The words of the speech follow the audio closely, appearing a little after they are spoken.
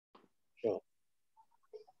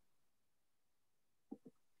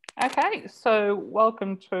Okay, so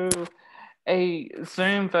welcome to a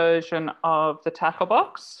Zoom version of the Tackle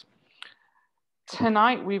Box.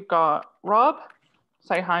 Tonight we've got Rob.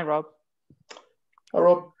 Say hi, Rob. Hi,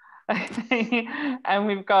 Rob. And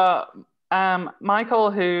we've got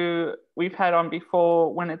Michael, who we've had on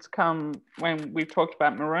before when we've talked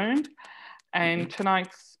about Marooned. And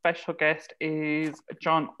tonight's special guest is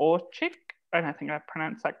John Orcsik, and I think I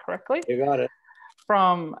pronounced that correctly. You got it.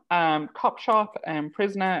 From Cop Shop and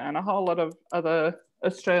Prisoner and a whole lot of other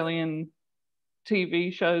Australian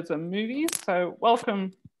TV shows and movies. So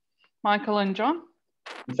welcome, Michael and John.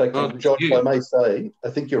 In fact, John, if I may say, I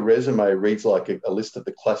think your resume reads like a list of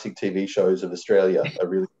the classic TV shows of Australia. I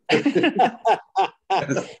really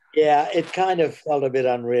Yeah, it kind of felt a bit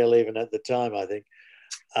unreal even at the time, I think.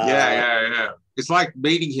 Yeah. It's like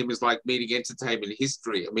meeting him is like meeting entertainment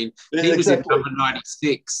history. I mean, Yeah, he was in exactly. number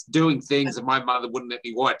 96 doing things that my mother wouldn't let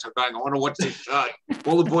me watch. I'm going, I want to watch this show.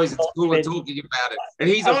 All the boys at school are talking about it. And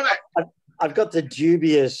he's on it. I've got the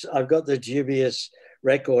dubious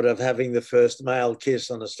record of having the first male kiss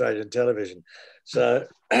on Australian television. So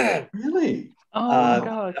Really? Oh my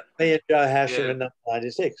God. me and Joe Hasher in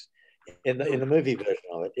 96 in the movie version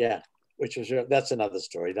of it, yeah. Which was that's another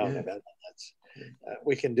story. Don't worry about that. That's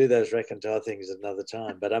we can do those reconcile things another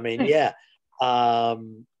time. But I mean, yeah.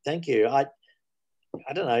 Thank you. I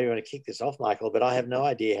don't know. You want to kick this off, Michael? But I have no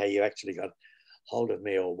idea how you actually got hold of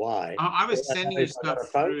me or why. I was sending you stuff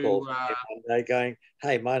through. They're going,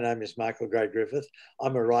 "Hey, my name is Michael Gray Griffith.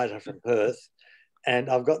 I'm a writer from Perth, and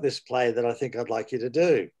I've got this play that I think I'd like you to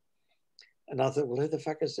do." And I thought, well, who the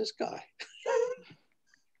fuck is this guy?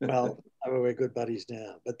 Well, we're good buddies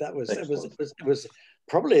now. But that was it was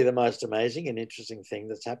probably the most amazing and interesting thing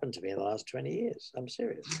that's happened to me in the last 20 years. I'm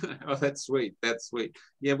serious. Oh, that's sweet. That's sweet.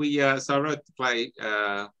 Yeah, we so I wrote the play.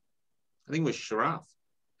 I think it was Sharaf.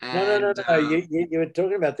 No. You were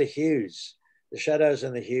talking about the hues, the shadows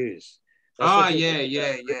and the hues. Yeah.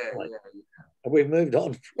 And we've moved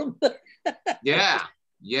on from that. Yeah.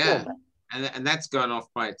 And that's gone off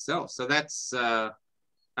by itself. So that's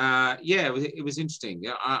it was interesting.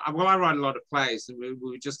 I write a lot of plays, and we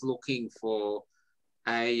were just looking for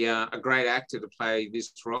a great actor to play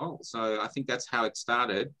this role. So I think that's how it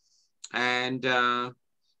started, and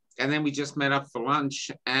then we just met up for lunch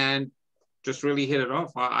and just really hit it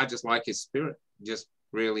off. I just like his spirit. Just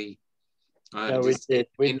really. We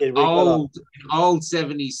did. Old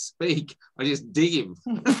 70s speak. I just dig him.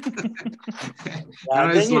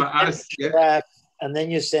 And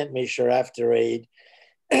then you sent me Sharaf to read,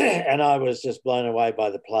 and I was just blown away by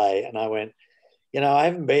the play. And I went, I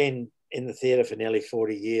haven't been in the theatre for nearly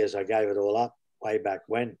 40 years. I gave it all up way back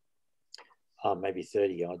when, maybe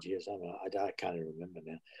 30 odd years. I can't even remember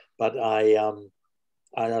now. But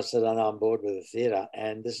I said, I'm bored with the theatre,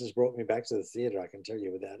 and this has brought me back to the theatre. I can tell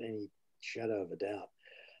you without any shadow of a doubt.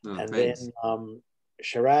 And thanks. Then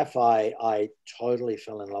Sharaf, I totally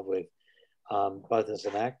fell in love with, both as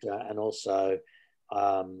an actor and also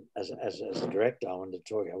as a director. I wanted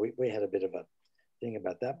to talk. We had a bit of a thing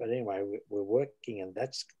about that, but anyway, we're working, and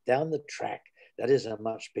that's down the track. That is a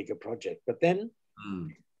much bigger project. But then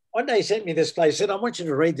one day he sent me this play. He said, I want you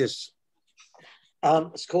to read this.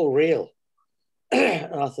 It's called Real.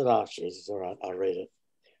 And I thought, oh, Jesus, all right, I'll read it.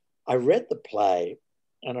 I read the play,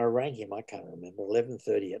 and I rang him, I can't remember,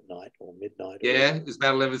 11:30 at night or midnight. Yeah, it was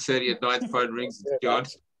about 11:30 at night, the phone rings, John.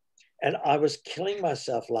 And I was killing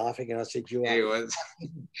myself laughing, and I said, you are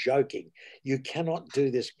joking. You cannot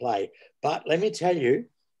do this play. But let me tell you,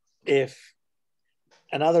 if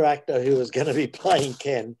another actor who is going to be playing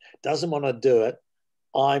Ken doesn't want to do it,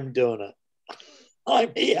 I'm doing it.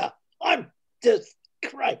 I'm here. I'm just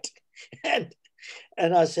great.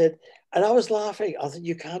 And I said, and I was laughing. I said,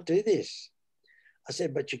 you can't do this. I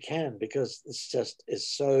said, but you can, because this just is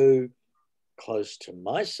so close to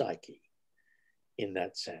my psyche in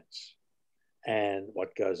that sense. And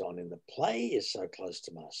what goes on in the play is so close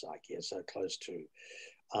to my psyche, is so close to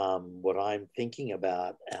what I'm thinking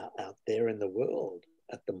about out there in the world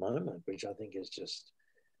at the moment, which I think is just,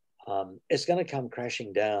 it's going to come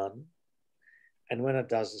crashing down. And when it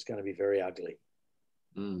does, it's going to be very ugly.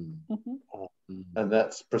 And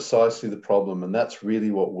that's precisely the problem. And that's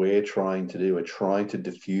really what we're trying to do. We're trying to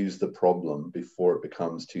diffuse the problem before it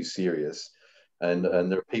becomes too serious. And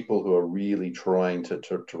there are people who are really trying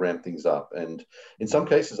to ramp things up. And in some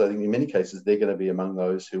cases, I think in many cases, they're going to be among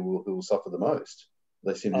those who will suffer the most.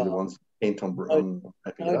 They seem to be the ones bent on ramping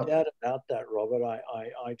it up. No doubt about that, Robert.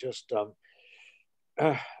 I just,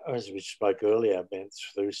 as we spoke earlier, I've been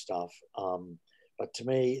through stuff. But to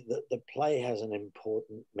me, the play has an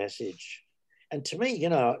important message. And to me,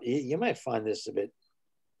 you may find this a bit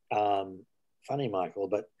funny, Michael,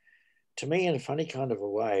 but to me, in a funny kind of a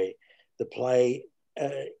way, the play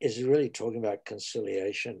is really talking about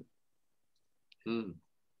conciliation.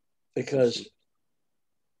 Because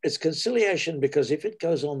it's conciliation, because if it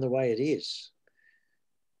goes on the way it is,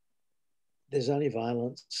 there's only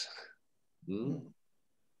violence.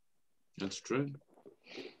 That's true.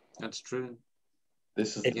 That's true.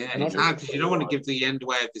 This is it's hard because you don't want to give the end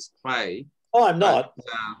away of this play. Oh, I'm not.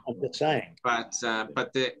 I'm just saying. But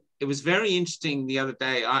it was very interesting the other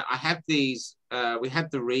day. I had these. We had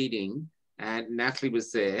the reading, and Natalie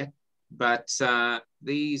was there. But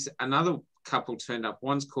another couple turned up.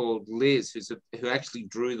 One's called Liz, who actually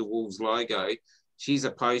drew the Wolves logo. She's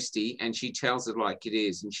a postie, and she tells it like it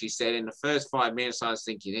is. And she said, in the first 5 minutes, I was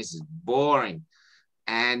thinking, this is boring.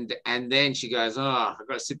 And then she goes, oh, I've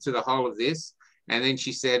got to sit through the whole of this. And then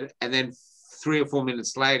she said, and then 3 or 4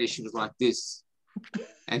 minutes later, she was like this.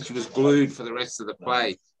 And she was glued for the rest of the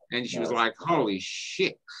play. And she was like, holy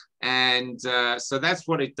shit. And so that's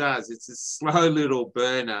what it does. It's a slow little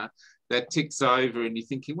burner that ticks over, and you're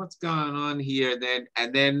thinking, what's going on here?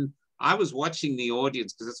 And then I was watching the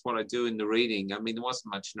audience, because that's what I do in the reading. I mean, there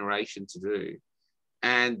wasn't much narration to do.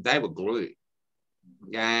 And they were glued.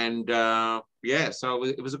 And so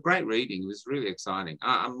it was a great reading. It was really exciting.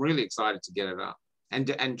 I'm really excited to get it up.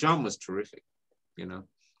 And John was terrific, you know.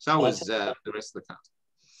 So was the rest of the cast.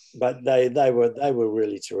 But they were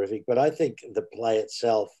really terrific. But I think the play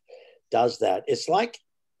itself does that. It's like,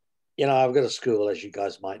 you know, I've got a school, as you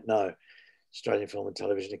guys might know, Australian Film and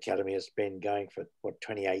Television Academy has been going for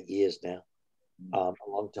 28 years now, a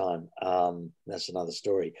long time. That's another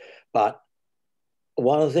story. But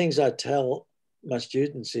one of the things I tell my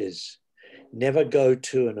students is never go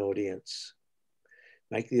to an audience.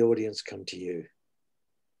 Make the audience come to you.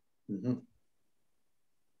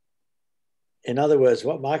 In other words,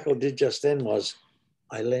 what Michael did just then was,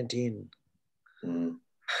 I leant in.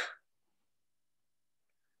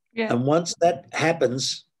 Yeah. And once that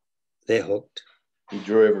happens, they're hooked. You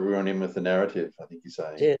drew everyone in with the narrative, I think you're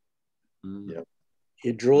saying. Yeah. Yep.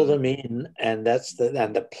 You draw them in, and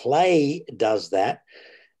the play does that.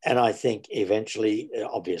 And I think eventually,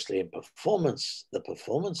 obviously in performance, the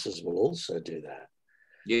performances will also do that.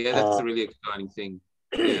 Yeah, that's a really exciting thing.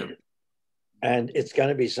 Yeah. And it's going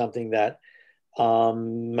to be something that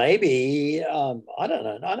maybe, I don't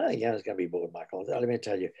know. I don't think Anna's going to be bored, Michael. Let me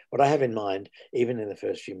tell you what I have in mind. Even in the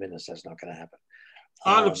first few minutes, that's not going to happen.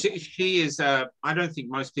 Look, she is, I don't think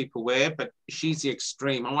most people wear, but she's the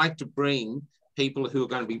extreme. I like to bring people who are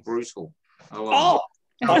going to be brutal along.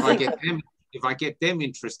 If I get them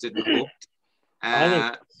interested in the book,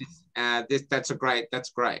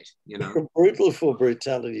 that's great, you know. Brutal for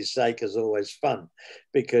brutality's sake is always fun,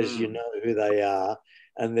 because you know who they are,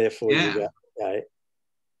 and therefore you go, okay.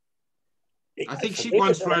 I think she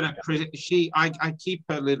once wrote I keep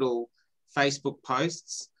her little Facebook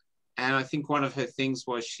posts, and I think one of her things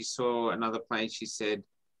was she saw another play and she said,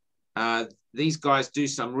 these guys do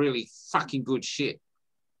some really fucking good shit.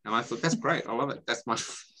 And I thought, that's great. I love it. That's my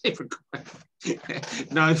favorite quote.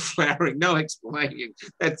 No flowering, no explaining.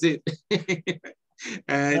 That's it.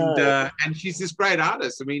 And she's this great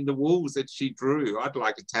artist. I mean, the wolves that she drew, I'd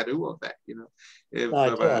like a tattoo of that, you know.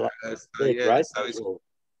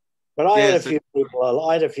 But I had a few people.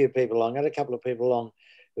 I had a few people along. I had a couple of people along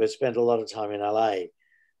who had spent a lot of time in LA,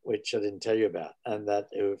 which I didn't tell you about, and that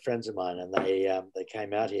who were friends of mine, and they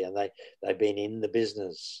came out here, and they've been in the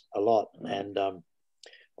business a lot, and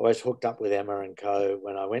always hooked up with Emma and co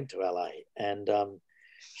when I went to LA, and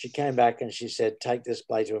she came back and she said, take this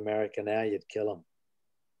play to America now, you'd kill them.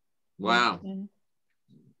 Wow.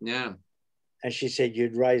 Yeah. And she said,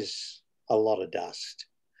 you'd raise a lot of dust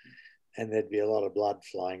and there'd be a lot of blood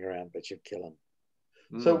flying around, but you'd kill them.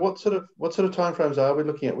 So what sort of timeframes are we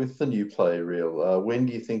looking at with the new play reel? When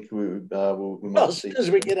do you think we might as soon as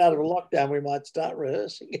we get out of lockdown, we might start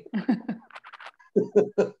rehearsing it.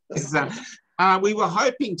 We were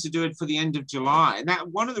hoping to do it for the end of July. And that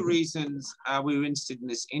one of the reasons we were interested in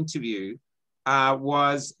this interview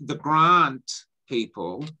was the grant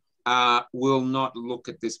people will not look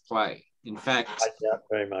at this play. In fact, I doubt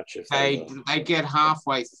very much if they get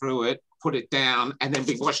halfway through it, put it down, and then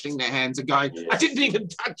be washing their hands and going, I didn't even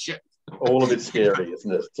touch it. All of it's scary,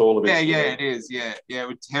 isn't it? It's all of it. Yeah, it is. Yeah, it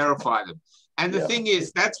would terrify them. And the thing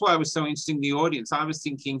is, that's why it was so interesting, the audience. I was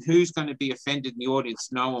thinking, who's going to be offended in the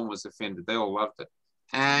audience? No one was offended. They all loved it.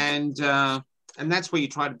 And that's where you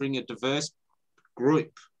try to bring a diverse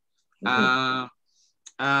group. The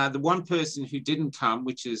one person who didn't come,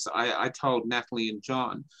 which is, I told Natalie and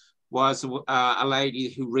John, was a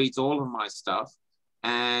lady who reads all of my stuff.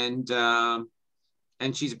 And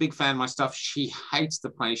she's a big fan of my stuff. She hates the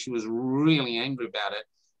play. She was really angry about it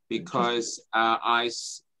because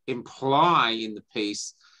imply in the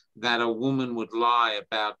piece that a woman would lie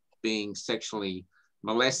about being sexually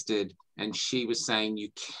molested, and she was saying you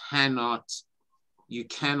cannot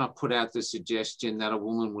put out the suggestion that a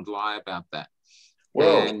woman would lie about that.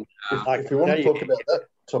 Well, and, if we want to talk about that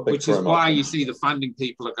topic, which is why you see the funding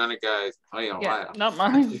people are going to go, not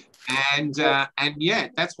mine. And yeah,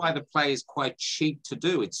 that's why the play is quite cheap to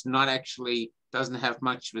do. It's not actually, doesn't have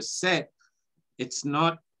much of a set. It's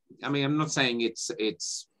not, I mean, I'm not saying it's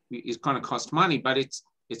going to cost money, but it's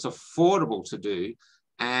affordable to do.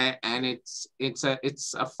 And it's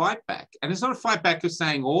a fight back. And it's not a fight back of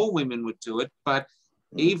saying all women would do it, but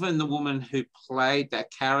even the woman who played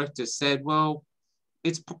that character said, well,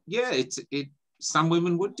 some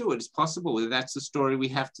women would do it. It's possible. That's the story we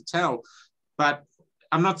have to tell. But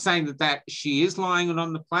I'm not saying that she is lying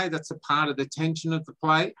on the play. That's a part of the tension of the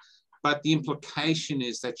play. But the implication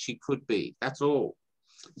is that she could be. That's all.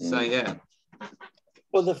 So, yeah.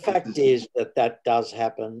 Well, the fact is that does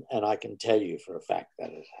happen, and I can tell you for a fact that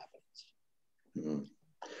it happens.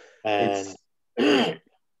 And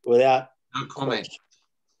without no comment.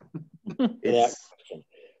 Without question.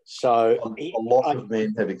 So a lot of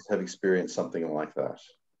men have experienced something like that.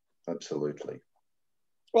 Absolutely.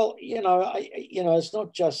 Well, it's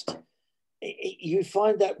not just. You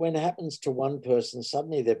find that when it happens to one person,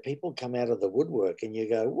 suddenly the people come out of the woodwork, and you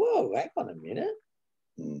go, "Whoa, hang on a minute."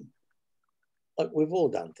 Like, we've all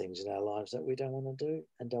done things in our lives that we don't want to do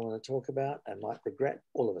and don't want to talk about and like regret.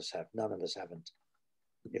 All of us have. None of us haven't.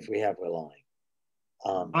 If we have, we're lying.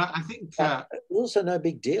 I think also no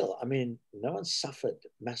big deal. I mean, no one suffered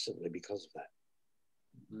massively because of that.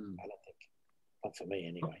 I don't think. Not for me,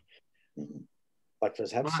 anyway. But to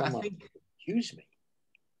have someone accuse me,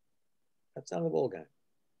 that's another ballgame.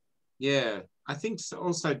 Yeah, I think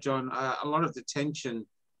also, John, a lot of the tension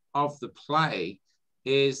of the play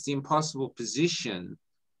is the impossible position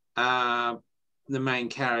the main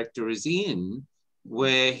character is in,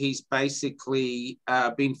 where he's basically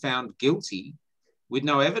been found guilty with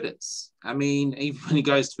no evidence. I mean, even when he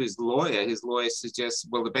goes to his lawyer suggests,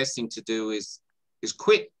 well, the best thing to do is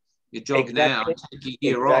quit your job now, take a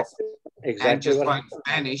year off, and just like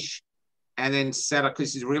vanish, and then set up,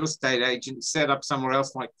 because he's a real estate agent, set up somewhere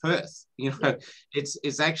else like Perth.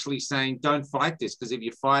 It's actually saying, don't fight this, because if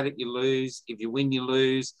you fight it, you lose. If you win, you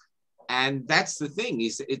lose. And that's the thing,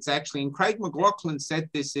 is it's actually, and Craig McLachlan said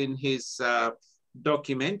this in his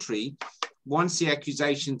documentary, once the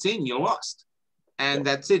accusation's in, you're lost. And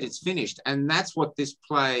that's it, it's finished. And that's what this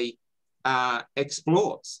play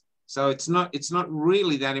explores. So it's not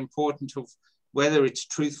really that important of whether it's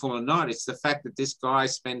truthful or not. It's the fact that this guy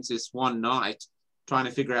spends this one night trying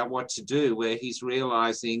to figure out what to do, where he's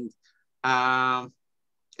realizing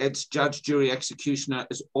it's judge, jury, executioner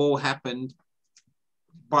has all happened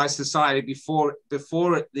by society before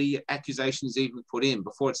the accusation is even put in,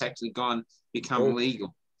 before it's actually become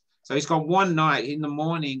legal. So he's got one night. In the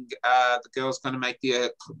morning, the girl's going to make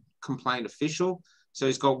the complaint official. So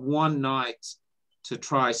he's got one night to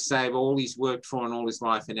try save all he's worked for and all his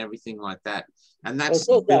life and everything like that. And that's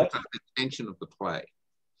the tension of the play.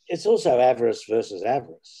 It's also avarice versus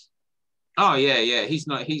avarice. Oh, yeah.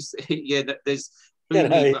 There's,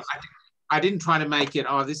 I didn't try to make it,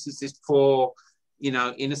 this is this poor,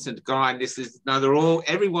 innocent guy. And this is, no,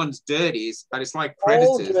 everyone's dirty, but it's like predators.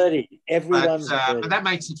 All dirty. Everyone's dirty. But that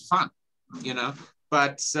makes it fun,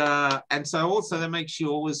 But, and so also that makes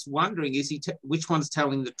you always wondering, which one's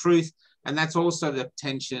telling the truth? And that's also the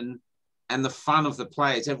tension and the fun of the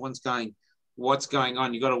play. Is everyone's going, what's going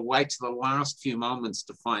on? You've got to wait till the last few moments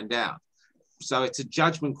to find out. So it's a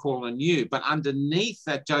judgment call on you. But underneath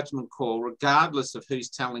that judgment call, regardless of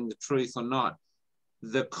who's telling the truth or not,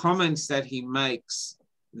 the comments that he makes,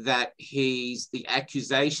 that the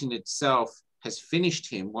accusation itself has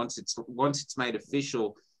finished him, once it's made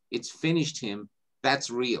official, it's finished him,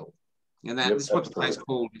 that's real. And that's what the play's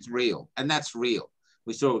called, is real. And that's real.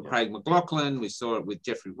 We saw it with Craig McLachlan. We saw it with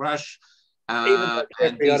Jeffrey Rush. Even though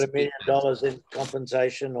Jeffrey got $1 million in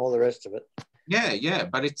compensation, all the rest of it. Yeah.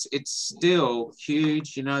 But it's still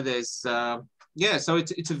huge. There's so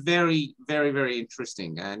it's a very, very, very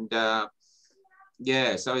interesting. And so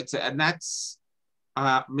that's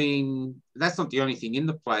that's not the only thing in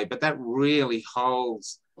the play, but that really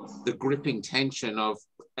holds the gripping tension of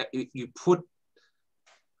you put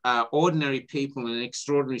ordinary people in an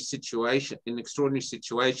extraordinary situation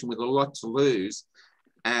with a lot to lose,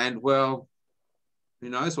 and well, who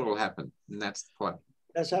knows what will happen? And that's the play.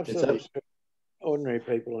 That's absolutely true. Ordinary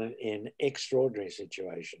people in extraordinary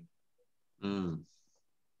situation.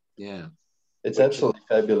 Yeah. It's absolutely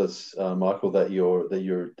fabulous, Michael, that you're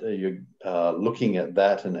looking at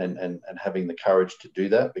that and having the courage to do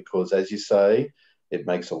that, because, as you say, it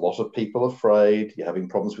makes a lot of people afraid. You're having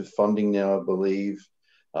problems with funding now, I believe,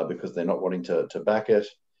 because they're not wanting to back it.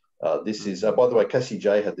 This is, by the way, Cassie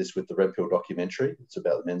J had this with the Red Pill documentary. It's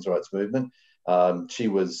about the men's rights movement.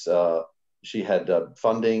 She had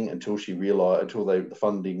funding until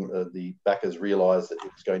the backers realised that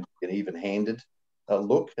it was going to be an even-handed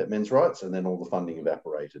look at men's rights, and then all the funding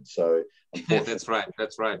evaporated. So that's right.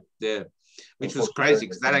 Yeah, which was crazy,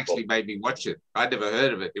 because that actually made me watch it. I'd never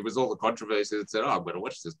heard of it. It was all the controversy that said, "Oh, I'm going to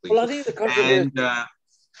watch this thing." Well, I think the controversy,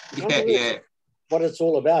 yeah, what it's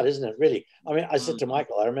all about, isn't it? Really, I mean, I said to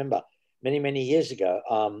Michael, I remember many years ago,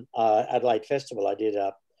 Adelaide Festival, I did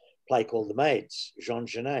a play called The Maids, Jean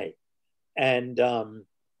Genet, and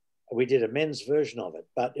we did a men's version of it,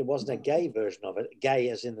 but it wasn't a gay version of it. Gay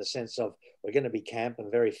as in the sense of we're going to be camp and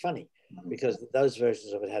very funny, because those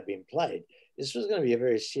versions of it had been played. This was going to be a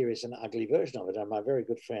very serious and ugly version of it. And my very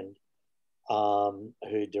good friend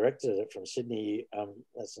who directed it from Sydney,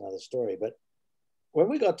 that's another story. But when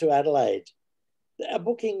we got to Adelaide, our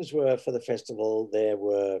bookings were for the festival. There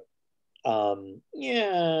were, okay.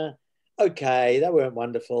 They weren't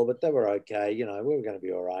wonderful, but they were okay. You know, we were going to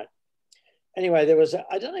be all right. Anyway, there was,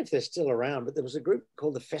 I don't know if they're still around, but there was a group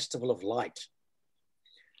called the Festival of Light.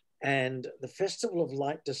 And the Festival of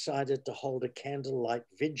Light decided to hold a candlelight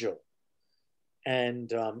vigil.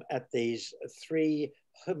 And at these 3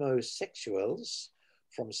 homosexuals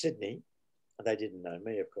from Sydney, they didn't know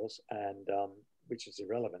me, of course, and which is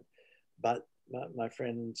irrelevant. But my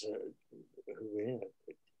friends who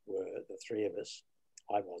were the 3 of us.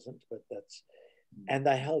 I wasn't, but that's... And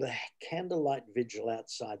they held a candlelight vigil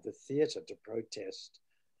outside the theatre to protest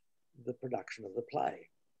the production of the play,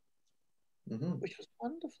 which was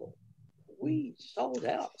wonderful. We sold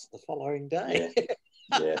out the following day.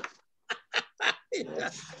 Yeah.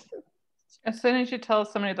 As soon as you tell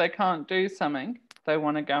somebody they can't do something, they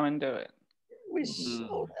want to go and do it. We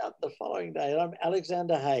sold out the following day. And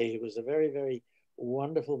Alexander Hay, who was a very, very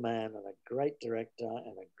wonderful man and a great director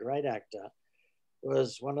and a great actor,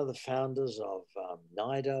 was one of the founders of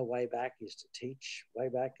NIDA way back. He used to teach way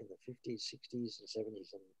back in the 50s, 60s and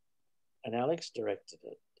 70s. And Alex directed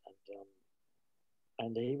it.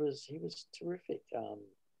 And he was terrific.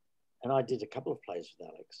 And I did a couple of plays with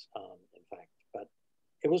Alex, in fact. But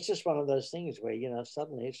it was just one of those things where, you know,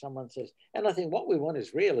 suddenly if someone says, and I think what we want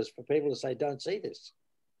is real, is for people to say, don't see this.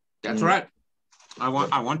 That's right. I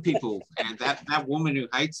want people, and that woman who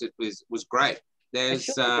hates it was great. There's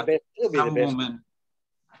some woman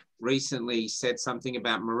recently said something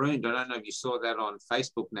about Marooned. I don't know if you saw that on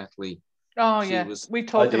Facebook, Natalie. Oh, yeah. We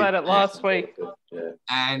talked about it last week. Yeah.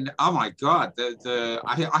 And oh my God,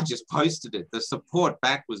 I just posted it. The support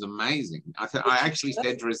back was amazing. I actually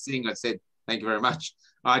said to her thing, I said, thank you very much.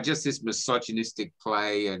 Just this misogynistic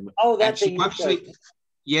play. And she actually,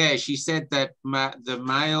 she said that the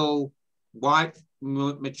male, white,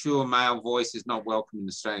 mature male voice is not welcome in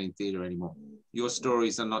Australian theatre anymore. Your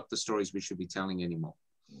stories are not the stories we should be telling anymore.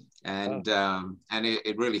 And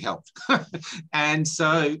it really helped. And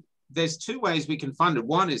so there's 2 ways we can fund it.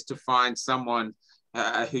 One is to find someone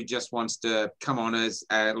who just wants to come on as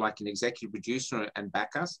like an executive producer and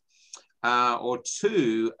back us. Or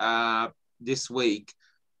 2, this week,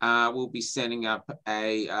 we'll be setting up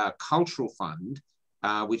a cultural fund,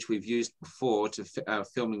 which we've used before to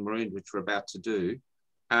filming Marooned, which we're about to do.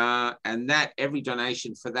 And that every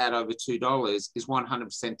donation for that over $2 is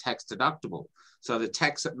 100% tax deductible. So the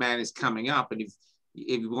tax man is coming up, and if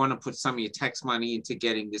you want to put some of your tax money into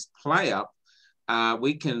getting this play up,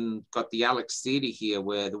 we got the Alex Theatre here,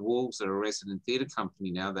 where the Wolves are a resident theatre company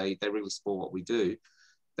now. They really support what we do.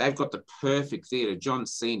 They've got the perfect theatre.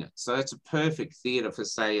 John's seen it. So it's a perfect theatre for,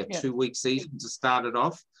 say, a 2-week season to start it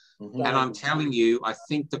off. And I'm telling you, I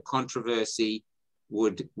think the controversy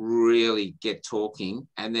would really get talking.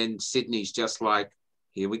 And then Sydney's just like,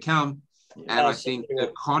 here we come. And I think the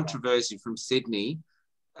controversy from Sydney,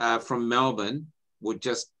 from Melbourne, would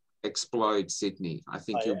just explode Sydney. I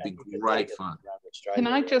think it'll be great fun. Can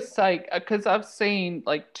I just say, because I've seen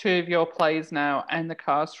like 2 of your plays now and the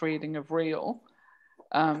cast reading of Real,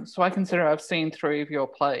 so I consider I've seen 3 of your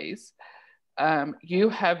plays. You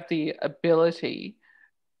have the ability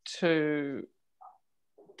to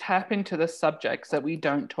tap into the subjects that we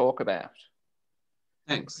don't talk about.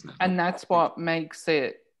 Thanks. And that's what makes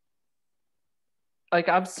it, like,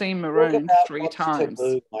 I've seen Marooned 3 times.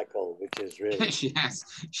 Taboo, Michael, which is really... She has.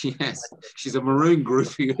 She's a Maroon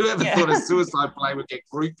groupie. Whoever thought a suicide play would get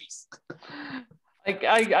groupies? Like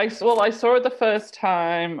I saw it the first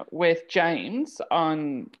time with James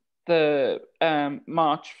on the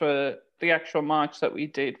march for the actual march that we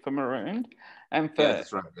did for Marooned and for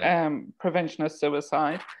that's right, prevention of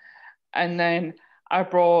suicide. And then I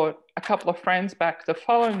brought a couple of friends back the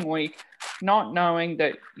following week, not knowing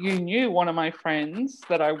that you knew one of my friends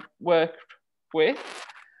that I worked with.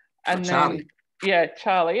 And Charlie.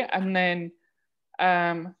 Charlie. And then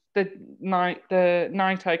the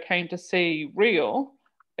night I came to see Real,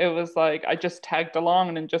 it was like I just tagged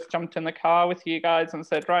along and just jumped in the car with you guys and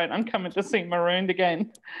said, right, I'm coming to see Marooned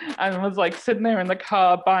again. And I was like sitting there in the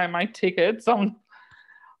car buying my tickets on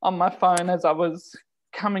my phone as I was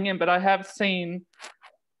coming in. But I have seen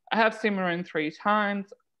Marooned 3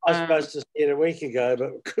 times. I was supposed to see it a week ago,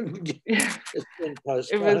 but couldn't get it's been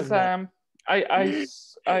postponed. It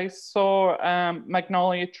was I saw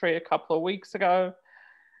Magnolia Tree a couple of weeks ago.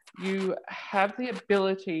 You have the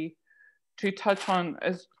ability to touch on,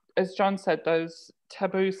 as John said, those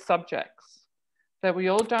taboo subjects that we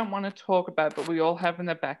all don't want to talk about, but we all have in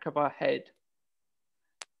the back of our head.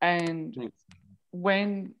 And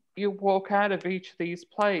when you walk out of each of these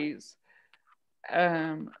plays,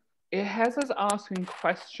 it has us asking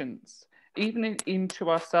questions, even into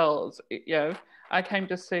ourselves. I came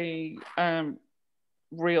to see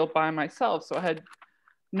Real by myself, so I had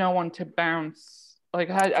no one to bounce. Like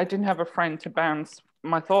I didn't have a friend to bounce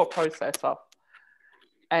my thought process off,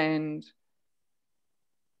 and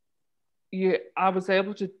I was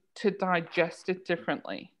able to digest it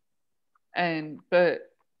differently, and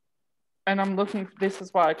I'm looking. This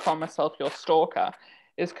is why I call myself your stalker,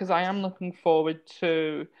 is because I am looking forward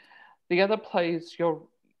to the other plays you're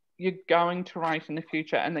going to write in the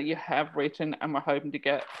future and that you have written and we're hoping to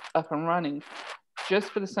get up and running.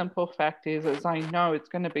 Just for the simple fact is, as I know it's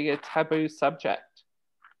going to be a taboo subject.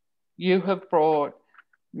 You have brought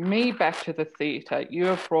me back to the theatre. You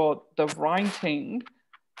have brought the writing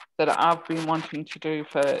that I've been wanting to do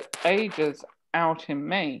for ages out in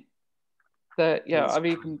me. That I've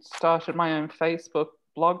even started my own Facebook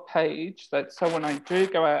blog page, that so when I do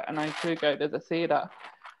go out and I do go to the theatre,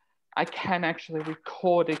 I can actually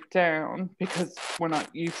record it down, because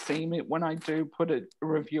you've seen it, when I do put a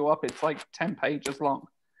review up, it's like 10 pages long.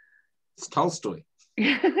 It's Tolstoy.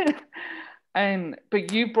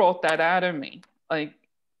 But you brought that out of me. Like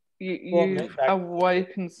you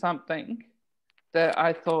awakened something that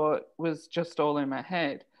I thought was just all in my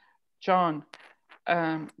head. John,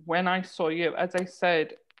 when I saw you, as I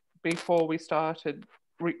said before we started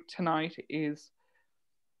tonight, is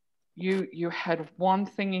you had one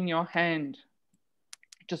thing in your hand,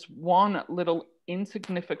 just one little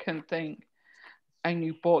insignificant thing, and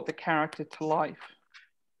you brought the character to life.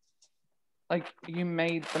 Like you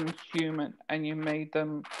made them human, and you made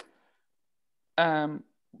them,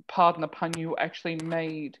 pardon the pun, you actually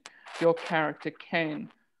made your character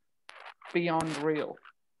Ken beyond real,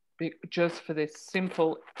 just for this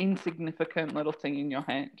simple, insignificant little thing in your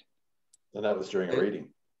hand. And that was during a reading.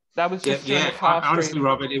 That was just during a cast honestly, reading.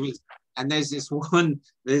 Robert, it was. And there's this one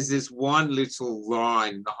little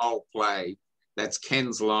line in the whole play that's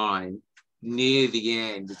Ken's line near the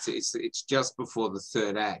end. It's just before the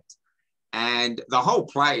third act. And the whole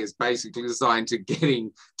play is basically designed to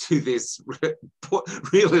getting to this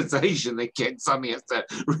realization that Ken suddenly has to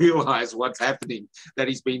realize what's happening, that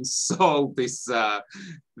he's been sold this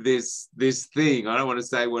thing. I don't want to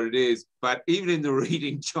say what it is, but even in the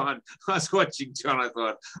reading, John, I was watching John, I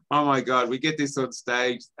thought, oh my God, we get this on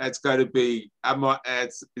stage, it's going to be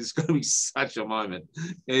such a moment.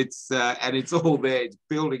 And it's all there, it's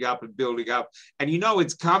building up and building up. And you know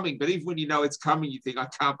it's coming, but even when you know it's coming, you think, I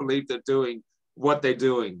can't believe they're doing what they're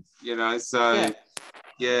doing, so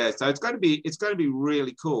yeah, so it's going to be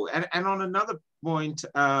really cool. And on another point,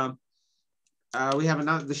 we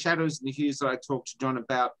have the Shadows and the Hues that I talked to John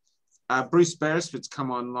about. Bruce Beresford's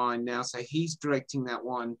come online now, so he's directing that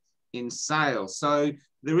one in Sale. So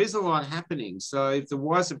there is a lot happening. So if there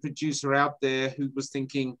was a producer out there who was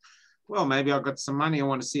thinking, well, maybe I've got some money, I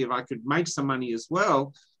want to see if I could make some money as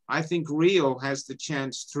well, I think Real has the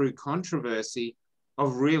chance, through Controversy,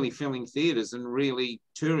 of really filling theaters and really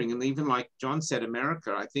touring. And even like John said,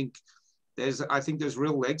 America, I think there's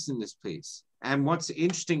real legs in this piece. And what's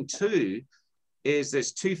interesting too is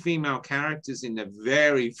there's 2 female characters in there,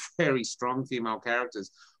 very, very strong female characters.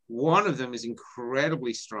 One of them is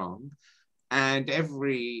incredibly strong, and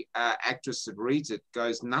every actress that reads it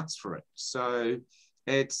goes nuts for it. So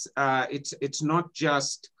it's not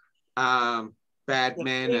just bad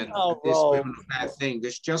men and this women a bad thing.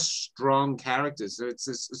 There's just strong characters. So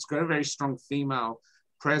it's got a very strong female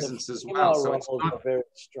presence as well. So it's not very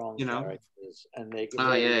strong characters, and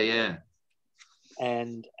they're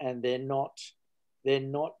and they're not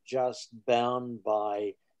just bound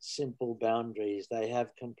by simple boundaries. They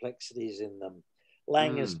have complexities in them.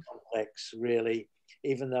 Lang is complex, really,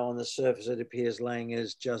 even though on the surface it appears Lang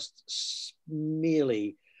is just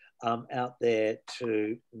merely out there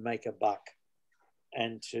to make a buck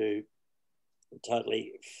and to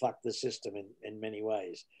totally fuck the system in many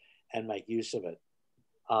ways and make use of it.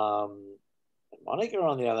 Monica,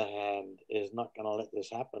 on the other hand, is not going to let this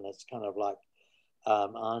happen. It's kind of like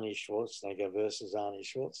Arnie Schwarzenegger versus Arnie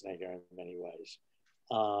Schwarzenegger in many ways.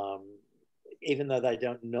 Even though they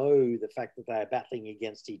don't know the fact that they are battling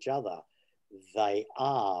against each other, they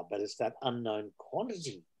are, but it's that unknown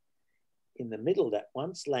quantity in the middle that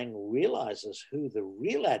once Lang realizes who the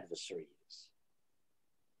real adversary is,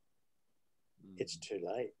 it's too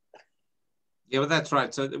late. Yeah, well, that's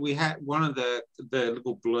right. So we had one of the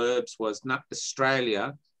little blurbs was, not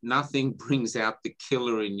Australia, nothing brings out the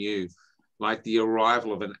killer in you like the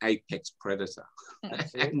arrival of an apex predator.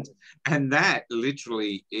 and that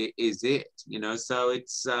literally is it, you know. So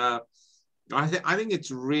it's I think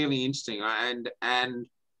it's really interesting, and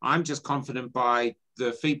I'm just confident by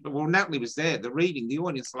the feedback. Well, Natalie was there, the reading, the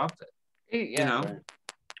audience loved it. Yeah. You know,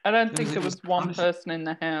 I don't think there was one person in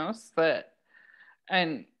the house that,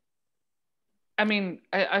 and I mean,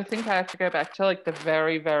 I think I have to go back to like the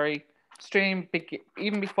very, very stream,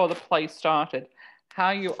 even before the play started.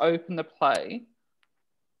 How you open the play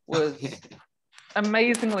was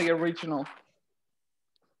amazingly original.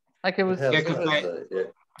 Like it was.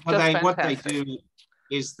 What they do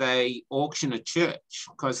is they auction a church,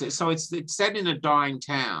 because it's set in a dying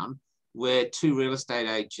town where two real estate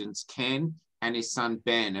agents, Ken and his son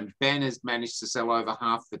Ben, and Ben has managed to sell over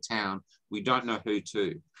half the town. We don't know who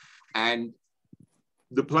to, and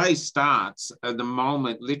the play starts at the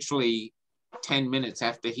moment, literally 10 minutes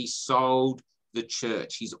after he sold the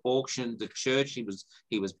church. He's auctioned the church.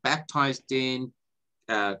 He was baptized in,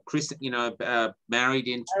 married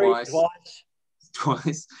in twice.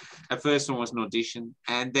 The first one was an audition,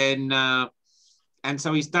 and then and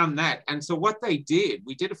so he's done that. And so what they did,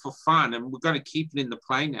 we did it for fun, and we're going to keep it in the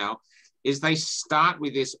play now, is they start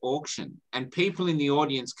with this auction, and people in the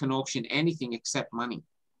audience can auction anything except money.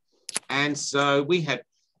 And so we had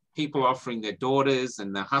people offering their daughters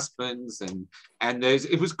and their husbands, and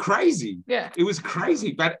it was crazy. Yeah, it was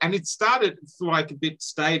crazy. And it started like a bit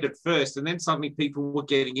staid at first, and then suddenly people were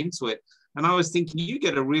getting into it. And I was thinking, you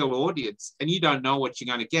get a real audience and you don't know what you're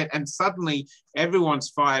going to get, and suddenly everyone's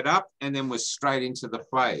fired up, and then we're straight into the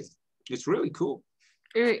play. It's really cool.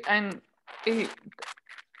 That's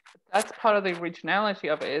part of the originality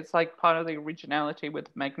of it. It's like part of the originality with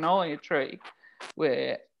Magnolia Tree,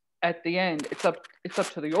 where at the end it's up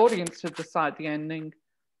to the audience to decide the ending,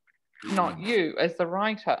 not you as the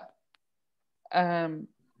writer. And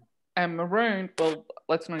Maroon, well,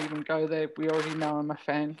 let's not even go there. We already know I'm a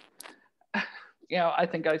fan. You know, I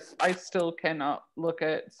think I still cannot look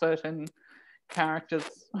at certain characters.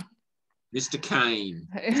 Mr. Kane,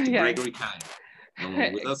 Mr. Yeah. Gregory Kane, no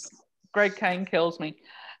longer with us. Greg Kane kills me.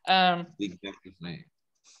 Exactly.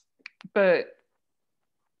 But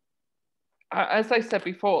as I said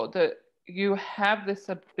before, that you have this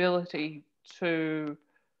ability to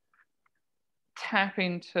tap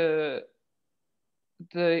into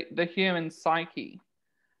the human psyche,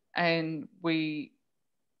 and we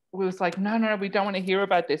was like, no, we don't want to hear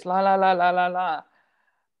about this, la la la la la la.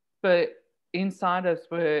 But inside us,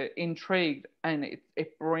 we're intrigued, and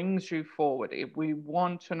it brings you forward. We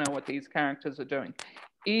want to know what these characters are doing.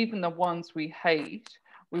 Even the ones we hate,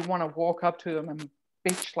 we want to walk up to them and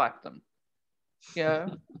bitch slap them. You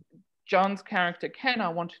know, John's character Ken, I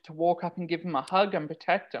wanted to walk up and give him a hug and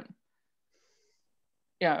protect him.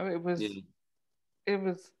 You know, it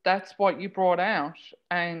was that's what you brought out,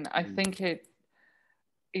 and I think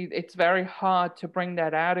it's very hard to bring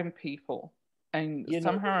that out in people, and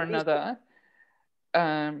somehow or another,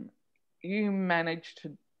 you managed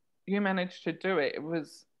to do it. It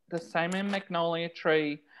was the same in Magnolia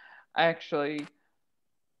Tree. Actually,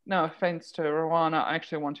 no offense to Rowana, I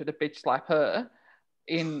actually wanted to bitch slap her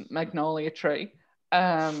in Magnolia Tree.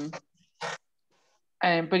 But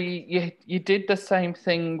you did the same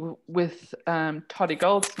thing with Toddy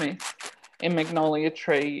Goldsmith in Magnolia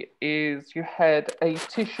Tree. Is you had a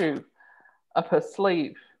tissue up her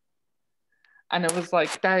sleeve, and it was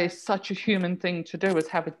like, that is such a human thing to do, is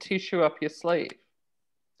have a tissue up your sleeve.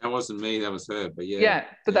 That wasn't me, that was her, but yeah. Yeah,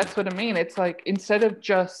 but that's what I mean. It's like, instead of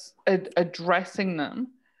just addressing them,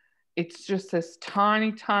 it's just this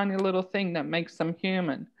tiny, tiny little thing that makes them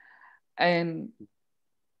human. And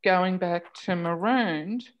going back to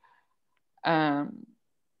Marooned, and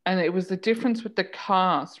it was the difference with the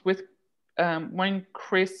cast. With when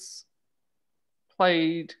Chris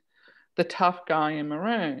played the tough guy in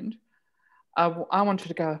Marooned, I wanted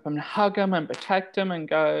to go up and hug him and protect him and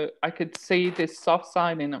go, I could see this soft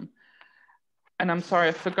side in him. And I'm sorry,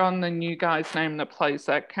 I've forgotten the new guy's name that plays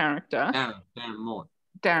that character. Darren Moore.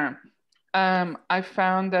 Darren. I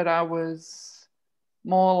found that I was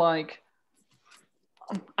more like,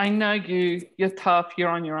 I know you're tough, you're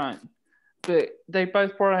on your own. But they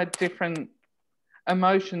both brought out different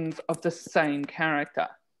emotions of the same character.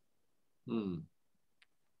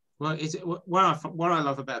 Well, what I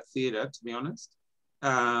love about theatre, to be honest,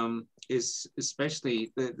 is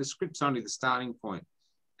especially the script's only the starting point.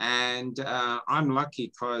 And I'm lucky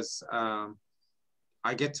because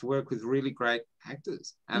I get to work with really great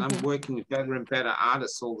actors, and I'm working with better and better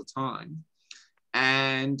artists all the time.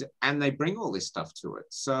 And they bring all this stuff to it.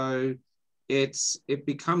 So it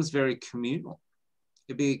becomes very communal.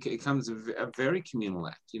 It becomes a very communal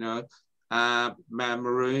act, you know.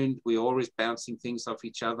 Marooned, we're always bouncing things off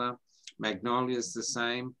each other. Magnolia's the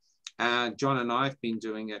same. John and I have been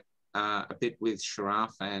doing it a bit with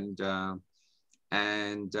Sharaf and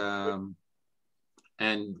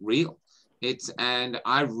Real. And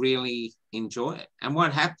I really enjoy it. And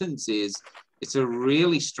what happens is, it's a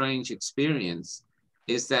really strange experience,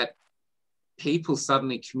 is that people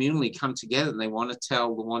suddenly communally come together and they want to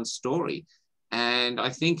tell the one story. And I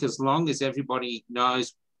think as long as everybody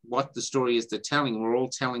knows what the story is they're telling, we're all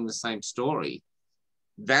telling the same story,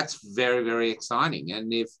 that's very, very exciting.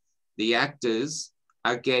 And if the actors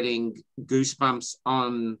are getting goosebumps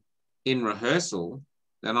in rehearsal,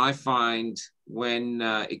 then I find when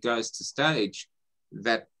it goes to stage,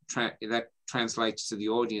 that translates to the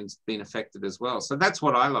audience being affected as well. So that's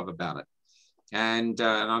what I love about it. And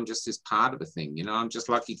I'm just this part of a thing, you know. I'm just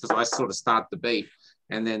lucky because I sort of start the beat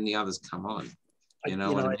and then the others come on. You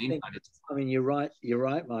know what I mean? I mean, you're right,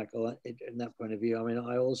 Michael, in that point of view. I mean,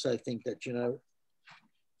 I also think that, you know,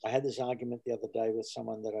 I had this argument the other day with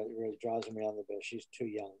someone that really drives me on the bus. She's too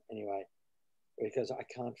young anyway, because I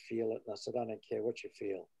can't feel it. And I said, I don't care what you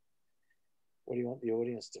feel. What do you want the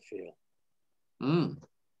audience to feel?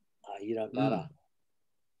 You don't matter.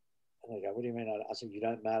 And they go, what do you mean? I said, you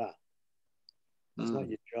don't matter. That's not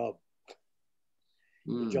your job.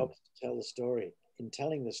 Your job is to tell the story. In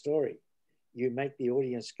telling the story, you make the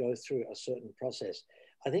audience go through a certain process.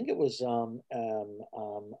 I think it was trying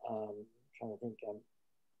to think.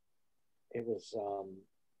 It was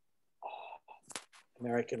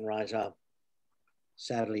American writer,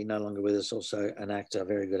 sadly no longer with us. Also an actor,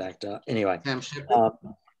 very good actor. Anyway,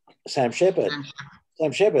 Sam Shepard,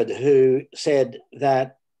 who said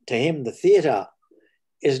that to him, the theatre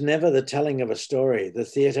is never the telling of a story. The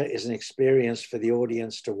theatre is an experience for the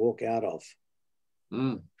audience to walk out of.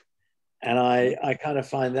 And I kind of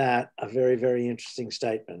find that a very, very interesting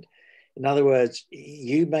statement. In other words,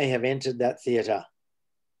 you may have entered that theatre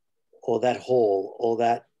or that hall or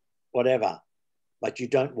that whatever, but you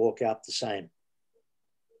don't walk out the same.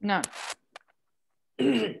 No.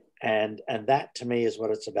 And that to me is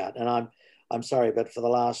what it's about. And I'm sorry, but for the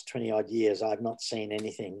last 20 odd years, I've not seen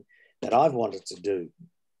anything that I've wanted to do.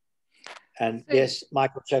 And yes,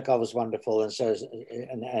 Michael Chekhov was wonderful, and so is,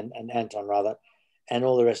 and Anton rather, and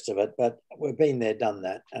all the rest of it. But we've been there, done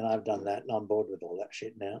that, and I've done that, and I'm bored with all that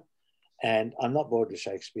shit now. And I'm not bored with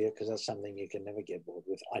Shakespeare because that's something you can never get bored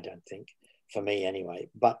with, I don't think, for me anyway.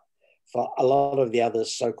 But for a lot of the other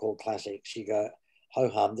so-called classics, you go,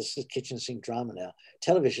 ho-hum, this is kitchen sink drama now.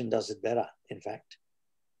 Television does it better, in fact.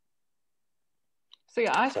 See,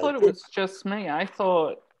 I thought it was just me. I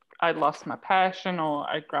thought I lost my passion, or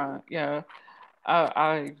I'd grown, you know,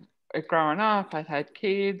 I'd grown up, I'd had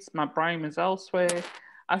kids, my brain was elsewhere.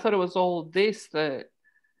 I thought it was all this that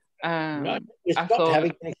No, you I stopped thought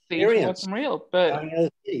having an theatre experience. wasn't real. But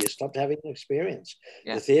you stopped having an experience.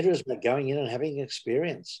 Yeah. The theatre is about going in and having an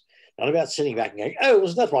experience, not about sitting back and going, "Oh,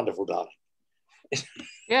 wasn't that wonderful, darling?"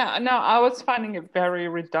 Yeah, no, I was finding it very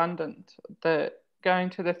redundant that going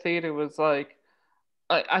to the theatre was like,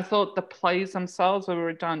 I thought the plays themselves were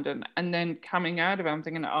redundant, and then coming out of it, I'm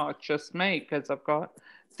thinking, oh, it's just me because I've got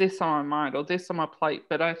this on my mind or this on my plate.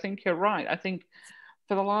 But I think you're right. I think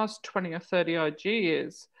for the last 20 or 30 odd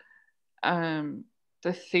years, the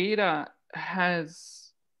theatre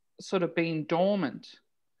has sort of been dormant.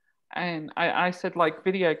 And I said, like,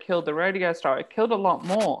 video killed the radio star. It killed a lot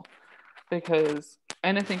more because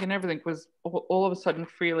anything and everything was all of a sudden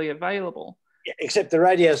freely available. Except the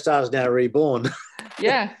radio star is now reborn.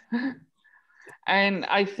 Yeah. And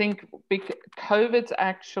I think COVID's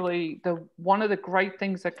actually one of the great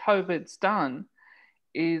things that COVID's done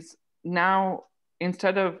is now,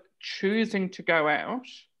 instead of choosing to go out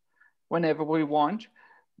whenever we want,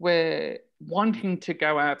 we're wanting to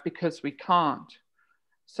go out because we can't.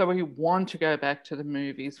 So we want to go back to the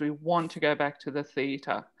movies. We want to go back to the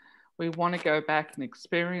theatre. We want to go back and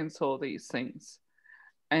experience all these things.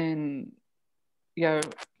 And, you know,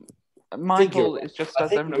 Michael is just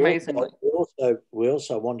does them amazingly. We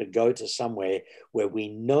also want to go to somewhere where we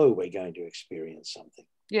know we're going to experience something.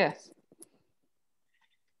 Yes.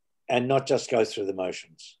 And not just go through the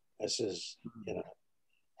motions. This is, you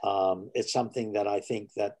know, it's something that I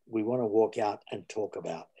think that we want to walk out and talk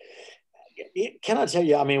about. Can I tell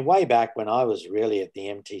you, I mean, way back when I was really at the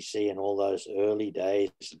MTC in all those early days,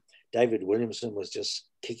 David Williamson was just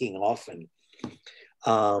kicking off, and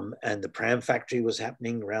the Pram Factory was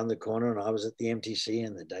happening around the corner, and I was at the MTC,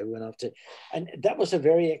 and the day went off to, and that was a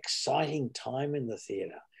very exciting time in the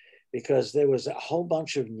theatre, because there was a whole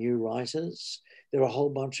bunch of new writers, there were a whole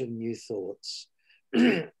bunch of new thoughts,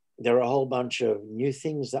 there were a whole bunch of new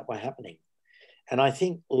things that were happening. And I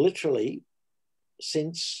think literally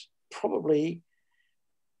since probably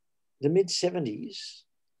the mid-70s,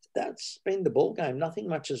 that's been the ball game. Nothing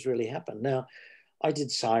much has really happened. Now, I did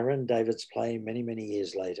Siren, David's play, many, many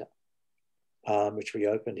years later, which we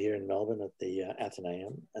opened here in Melbourne at the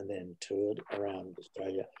Athenaeum, and then toured around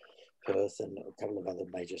Australia, Perth, and a couple of other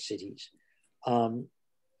major cities.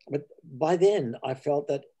 But by then, I felt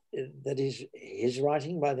that his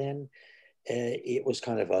writing, by then, it was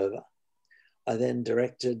kind of over. I then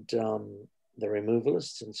directed The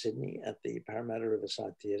Removalists in Sydney at the Parramatta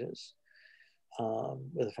Riverside Theatres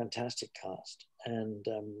with a fantastic cast. And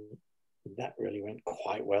that really went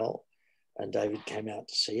quite well. And David came out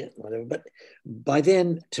to see it, whatever. But by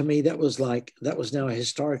then, to me, that was now a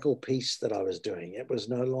historical piece that I was doing. It was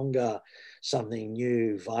no longer something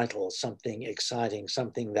new, vital, something exciting,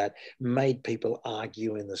 something that made people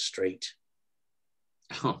argue in the street.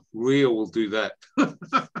 Oh, Rio will do that.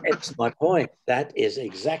 It's my point. That is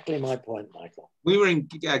exactly my point, Michael. We were in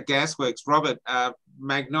Gasworks. Robert,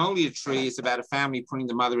 Magnolia Tree is about a family putting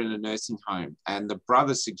the mother in a nursing home, and the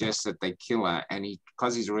brother suggests that they kill her, and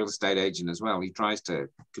because he's a real estate agent as well, he tries to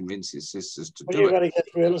convince his sisters to do it. You got to get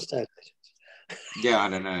real estate agents. Yeah, I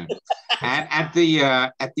don't know. And at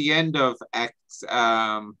the end of Act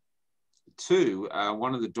 2,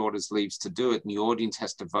 one of the daughters leaves to do it, and the audience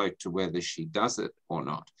has to vote to whether she does it or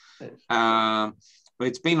not. But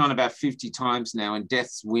it's been on about 50 times now, and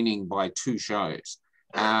Death's winning by 2 shows.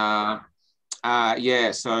 Yeah,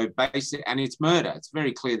 so basically, and it's murder. It's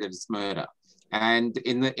very clear that it's murder. And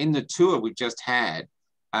in the tour we just had,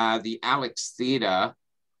 the Alex Theatre,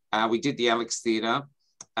 we did the Alex Theatre.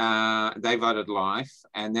 They voted life,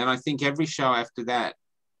 and then I think every show after that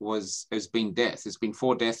has been death. There's been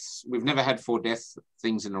 4 deaths. We've never had 4 death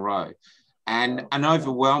things in a row, and an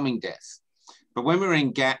overwhelming death. But when we were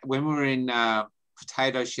in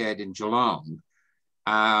Potato Shed in Geelong,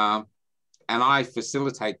 and I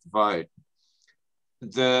facilitate the vote,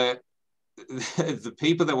 the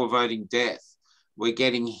people that were voting death were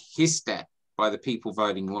getting hissed at by the people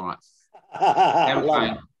voting life. They were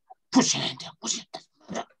going, push your hand down, push your hand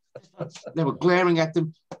down. They were glaring at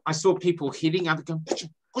them. I saw people hitting other going, push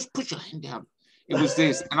your hand down. It was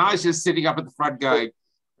this. And I was just sitting up at the front going,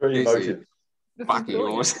 very emotive. Fucking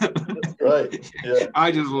awesome. Right. Yeah.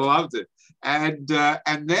 I just loved it. And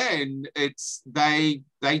then they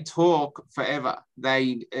talk forever.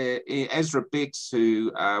 Ezra Bix,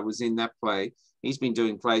 who was in that play, he's been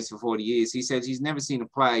doing plays for 40 years. He says he's never seen a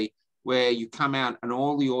play where you come out and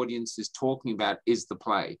all the audience is talking about is the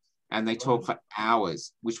play. And they talk for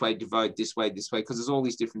hours, which way to vote, this way, because there's all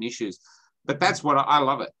these different issues. But that's what I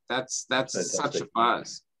love it. That's such a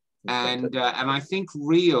buzz. And I think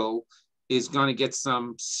Real is going to get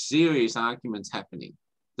some serious arguments happening.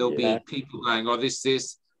 There'll be people going, oh,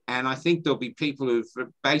 this. And I think there'll be people who've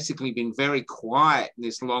basically been very quiet in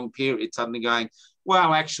this long period suddenly going,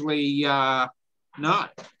 well, actually, no.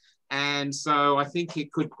 And so I think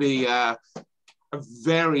it could be a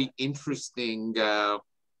very interesting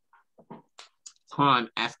time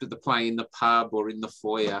after the play in the pub or in the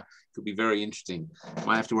foyer. Could be very interesting.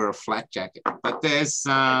 Might have to wear a flak jacket. But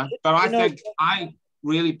I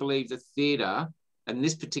really believe the theatre, and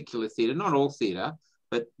this particular theatre, not all theatre,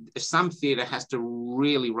 but some theatre has to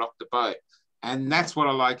really rock the boat. And that's what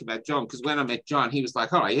I like about John, because when I met John, he was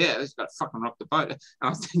like, oh, yeah, this got to fucking rock the boat. And I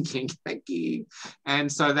was thinking, thank you.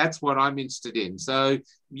 And so that's what I'm interested in. So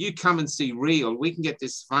you come and see Real, we can get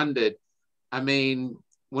this funded. I mean,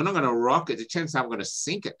 we're not going to rock it. The chance I'm going to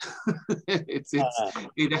sink it.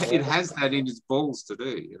 It has that in its balls to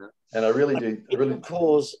do, you know. And I really do.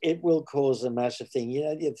 It will cause a massive thing. You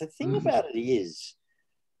know, the thing about it is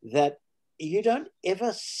that you don't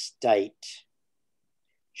ever state.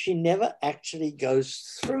 She never actually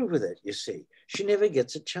goes through with it, you see. She never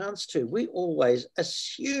gets a chance to. We always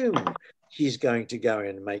assume she's going to go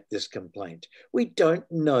and make this complaint. We don't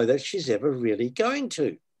know that she's ever really going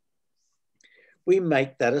to. We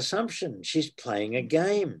make that assumption. She's playing a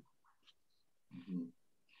game.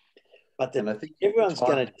 But I think everyone's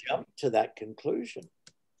going to jump to that conclusion.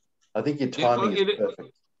 I think your timing is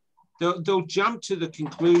perfect. They'll jump to the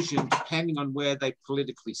conclusion depending on where they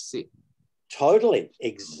politically sit. Totally,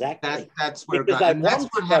 exactly. That's where because they want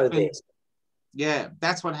to go there. Yeah,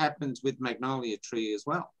 that's what happens with Magnolia Tree as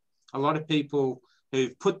well. A lot of people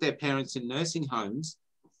who've put their parents in nursing homes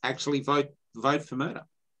actually vote for murder.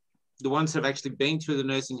 The ones that have actually been through the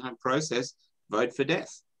nursing home process vote for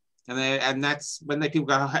death. And that's when people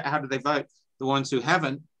go, how do they vote? The ones who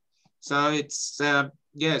haven't. So it's, so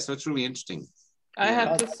it's really interesting. I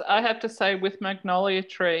have to say, with Magnolia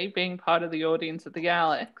Tree being part of the audience at the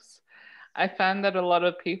Alex, I found that a lot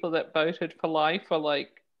of people that voted for life were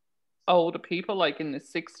like older people, like in the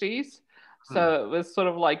 60s. So it was sort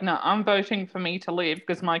of like, no, I'm voting for me to live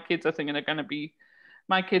because my kids are going to be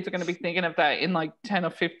thinking of that in like 10 or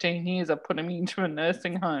 15 years of putting me into a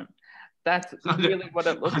nursing home. That's really what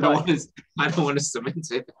it looks like. I don't want to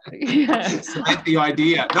cement it. Yeah. Cement the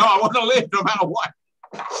idea. No, I want to live no matter what.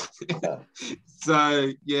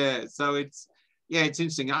 So it's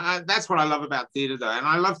interesting. That's what I love about theatre, though, and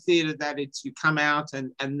I love theatre that it's you come out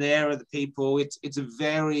and there are the people. It's a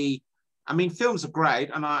very, I mean, films are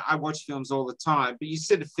great, and I watch films all the time. But you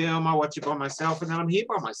sit a film, I watch it by myself, and then I'm here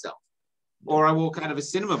by myself, or I walk out of a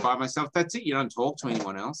cinema by myself. That's it. You don't talk to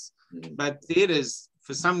anyone else. But theatre's,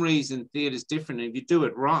 for some reason, theatre's different. And if you do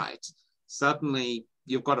it right, suddenly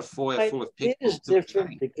you've got a foyer full of people. Theatre's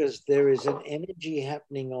different because there is an energy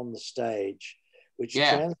happening on the stage which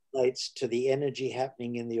translates to the energy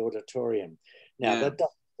happening in the auditorium. Now, that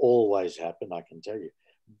doesn't always happen, I can tell you.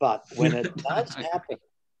 But when it does happen,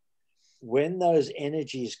 when those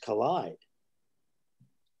energies collide,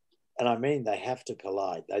 and I mean they have to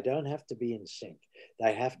collide, they don't have to be in sync,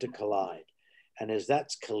 they have to collide. And as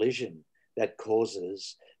that's collision, that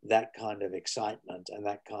causes that kind of excitement and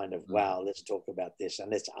that kind of, wow, let's talk about this and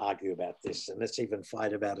let's argue about this and let's even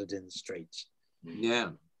fight about it in the streets.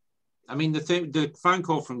 Yeah. I mean, the phone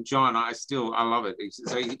call from John, I love it.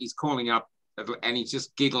 So he's calling up and he's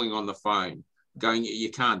just giggling on the phone, going, you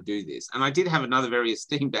can't do this. And I did have another very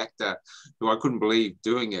esteemed actor who I couldn't believe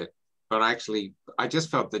doing it, but I just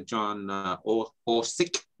felt that John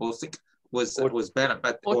Orcsik was better,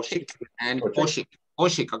 but Orcsik,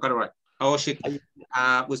 I got it right. Orcsik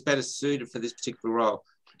was better suited for this particular role.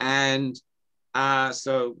 And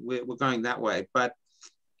so we're going that way. But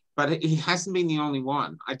he hasn't been the only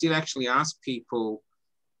one. I did actually ask people,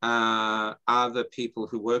 other people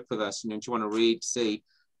who work with us, do you want to read, see?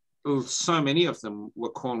 So many of them were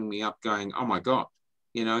calling me up going, oh my God,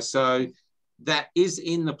 so that is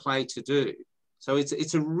in the play to do. So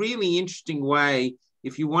it's a really interesting way.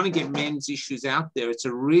 If you want to get men's issues out there, it's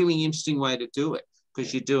a really interesting way to do it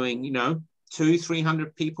because you're doing,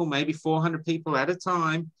 200-300 people, maybe 400 people at a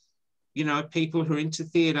time, people who are into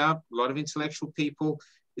theatre, a lot of intellectual people.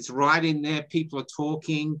 It's right in there. People are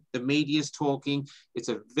talking. The media's talking. It's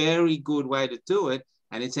a very good way to do it.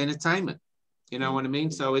 And it's entertainment. You know what I mean?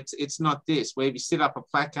 So it's not this, where if you sit up a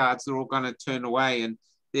placards, they're all going to turn away. And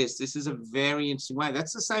this is a very interesting way.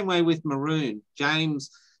 That's the same way with Marooned. James,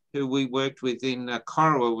 who we worked with in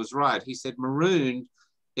Corowa, was right. He said Marooned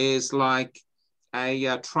is like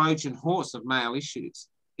a Trojan horse of male issues.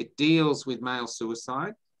 It deals with male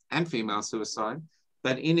suicide and female suicide.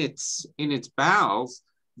 But in its bowels,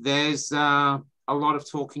 there's a lot of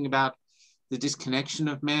talking about the disconnection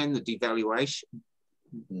of men, the devaluation,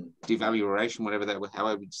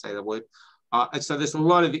 however you say that word. So there's a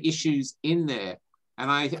lot of issues in there.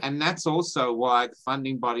 And that's also why the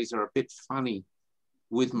funding bodies are a bit funny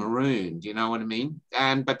with Marooned, you know what I mean?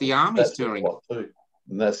 But the Army's touring.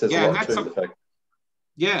 And that says a lot too, the fact.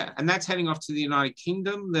 Yeah, and that's heading off to the United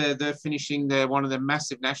Kingdom. They're finishing one of their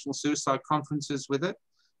massive national suicide conferences with it.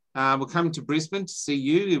 We're coming to Brisbane to see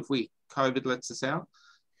you if COVID lets us out.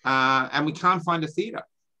 And we can't find a theatre.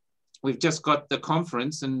 We've just got the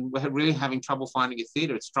conference and we're really having trouble finding a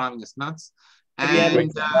theatre. It's driving us nuts. Have you had a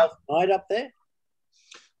 12th night up there?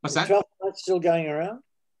 What's that? 12th night still going around?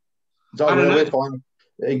 We're fine.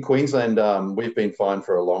 In Queensland, we've been fine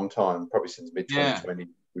for a long time, probably since mid-2020. Yeah.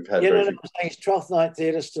 We've had I'm saying is 12th night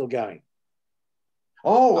theatre still going?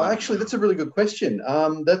 Oh, actually, that's a really good question.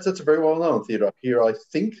 That's a very well-known theatre up here. I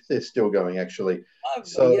think they're still going, actually.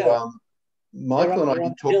 Michael and I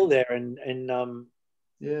did talk there,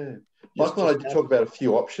 Michael and I did talk about a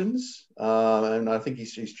few options, and I think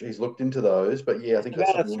he's looked into those. But yeah, I think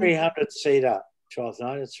about a 300-seater Twelfth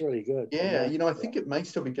Night. It's really good. Yeah, you know, I think it may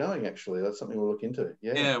still be going, actually. That's something we'll look into.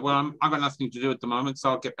 Yeah. Yeah, well, I've got nothing to do at the moment, so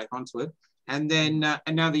I'll get back onto it. And then,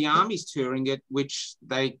 and now the Army's touring it, which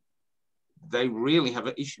they really have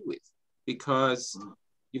an issue with, because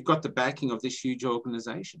you've got the backing of this huge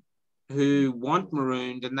organization who want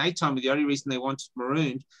Marooned, and they told me the only reason they want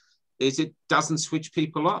Marooned is it doesn't switch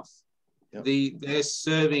people off. Yep. Their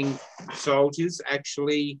serving soldiers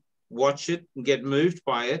actually watch it and get moved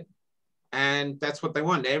by it, and that's what they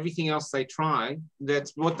want. Everything else they try,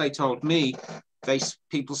 that's what they told me,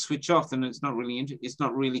 people switch off, and it's not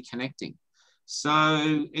really connecting.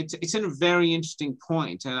 So it's a very interesting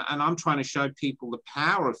point, and I'm trying to show people the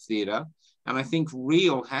power of theatre, and I think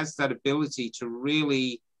Reel has that ability to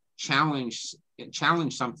really challenge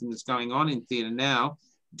something that's going on in theatre now,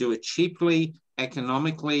 do it cheaply,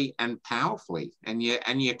 economically, and powerfully, and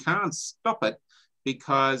you can't stop it,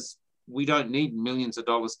 because we don't need millions of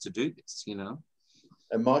dollars to do this, you know.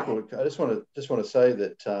 And Michael, I just want to say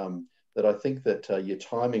that that I think that your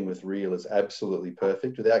timing with Reel is absolutely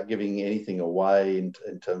perfect. Without giving anything away in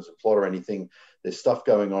terms of plot or anything, there's stuff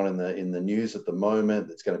going on in the news at the moment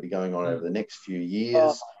that's going to be going on over the next few years.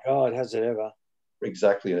 Oh my God, has it ever?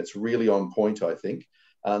 Exactly, and it's really on point, I think.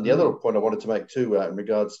 The other point I wanted to make too, in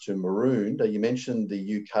regards to Marooned, you mentioned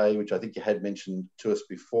the UK, which I think you had mentioned to us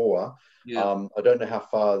before. Yeah. I don't know how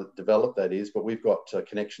far developed that is, but we've got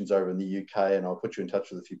connections over in the UK, and I'll put you in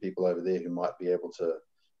touch with a few people over there who might be able to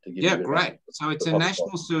give you. Yeah, great. So it's a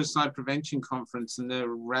national suicide prevention conference, and they're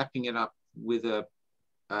wrapping it up with a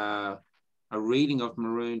reading of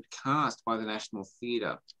Marooned cast by the National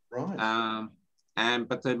Theatre. Right.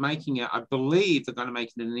 But they're making it, I believe they're going to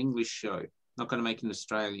make it an English show, not going to make it an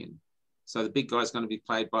Australian. So the big guy's going to be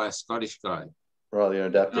played by a Scottish guy. Right, you're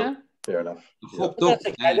adapted. Yeah. Fair enough. Hooked up.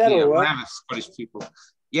 That'll work. Scottish people.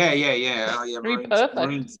 Yeah. Oh, yeah,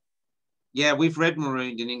 Marooned. Yeah, we've read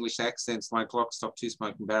Marooned in English accents like Lock, Stock, Two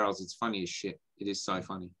Smoking Barrels. It's funny as shit. It is so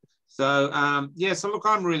funny. So, so look,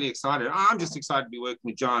 I'm really excited. I'm just excited to be working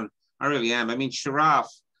with John. I really am. I mean, Sharaf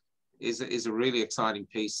is a really exciting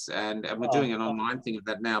piece, and we're doing an online thing of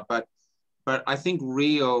that now. But I think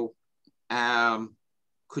Reel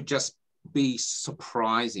could just be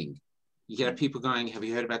surprising. You get people going, have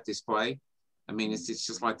you heard about this play? I mean, it's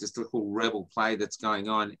just like this little rebel play that's going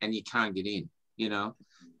on, and you can't get in, you know.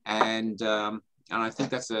 And I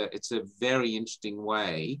think it's a very interesting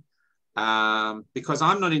way, because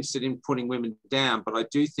I'm not interested in putting women down, but I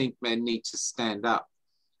do think men need to stand up.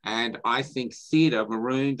 And I think theatre,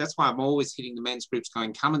 Marooned, that's why I'm always hitting the men's groups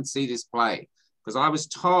going, come and see this play. Because I was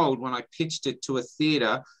told when I pitched it to a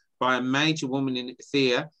theatre by a major woman in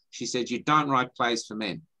theatre, she said, you don't write plays for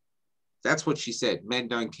men. That's what she said. Men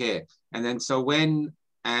don't care. And then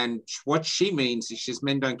what she means is she says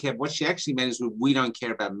men don't care. What she actually meant is we don't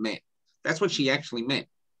care about men. That's what she actually meant.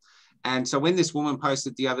 And so when this woman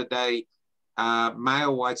posted the other day,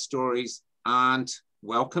 male white stories aren't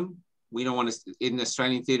welcome, we don't want to in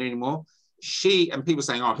Australian theatre anymore. And people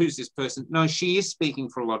saying, oh, who's this person? No, she is speaking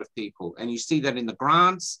for a lot of people. And you see that in the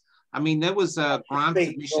grants. I mean, there was grant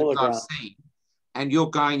submissions I've seen. And you're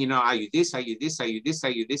going, you know, are you this, are you this, are you this, are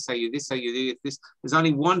you this, are you this, are you this? There's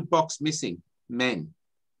only one box missing, men.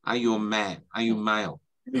 Are you a man? Are you male?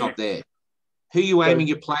 Not there. Who are you aiming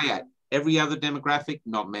your play at? Every other demographic,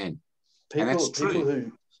 not men. And that's true.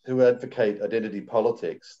 People who advocate identity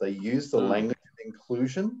politics, they use the language of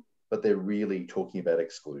inclusion, but they're really talking about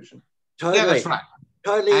exclusion. Totally. Yeah, that's right.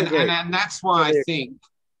 Totally agree. And that's why I think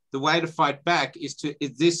the way to fight back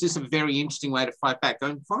this is a very interesting way to fight back.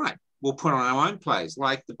 Going, fine, we'll put on our own plays,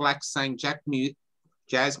 like the Blacks sang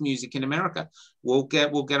jazz music in America. We'll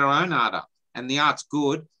get our own art up, and the art's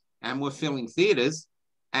good, and we're filling theatres,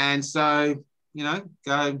 and so, you know,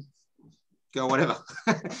 go whatever.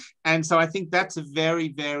 And so I think that's a very,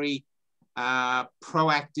 very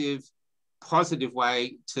proactive, positive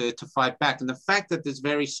way to fight back. And the fact that there's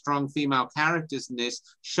very strong female characters in this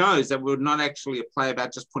shows that we're not actually a play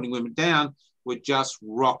about just putting women down, we're just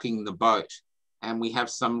rocking the boat. And we have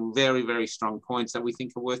some very, very strong points that we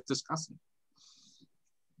think are worth discussing.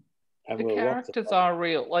 And the characters are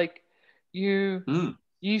real. Like you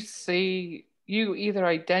see, you either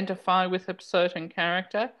identify with a certain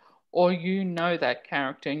character or you know that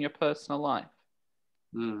character in your personal life.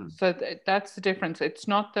 So that's the difference. It's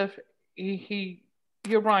not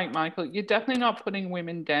you're right, Michael. You're definitely not putting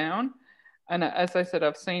women down. And as I said,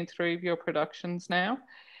 I've seen 3 of your productions now.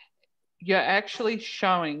 You're actually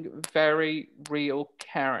showing very real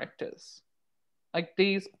characters. Like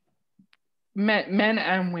these men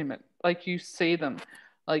and women, like you see them.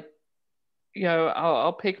 Like, you know,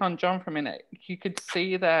 I'll pick on John for a minute. You could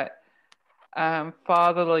see that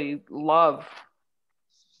fatherly love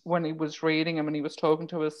when he was reading him and he was talking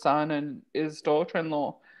to his son and his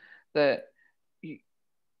daughter-in-law, that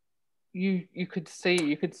you could see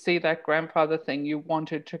that grandfather thing. You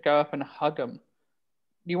wanted to go up and hug him.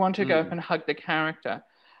 You want to go up and hug the character.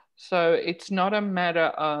 So it's not a matter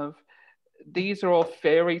of these are all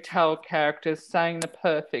fairy tale characters saying the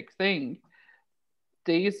perfect thing.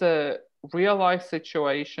 These are real life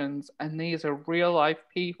situations, and these are real life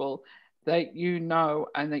people that you know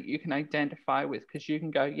and that you can identify with, because you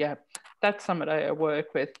can go, yeah, that's somebody I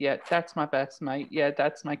work with. Yeah, that's my best mate. Yeah,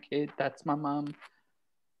 that's my kid. That's my mum.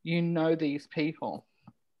 You know these people.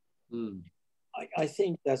 I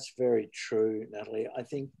think that's very true, Natalie. I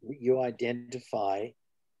think you identify,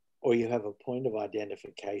 or you have a point of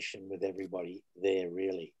identification with everybody there,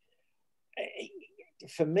 really.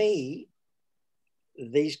 For me,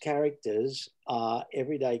 these characters are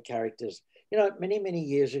everyday characters. You know, many, many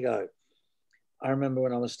years ago, I remember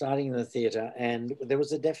when I was starting in the theatre, and there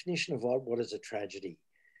was a definition of what is a tragedy.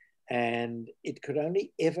 And it could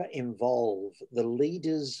only ever involve the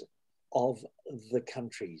leaders of the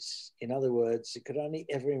countries. In other words, it could only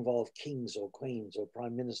ever involve kings or queens or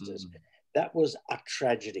prime ministers. That was a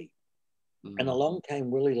tragedy. And along came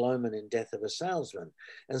Willy Loman in Death of a Salesman,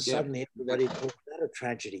 and suddenly everybody called that a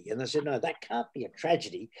tragedy. And they said, no, that can't be a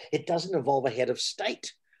tragedy. It doesn't involve a head of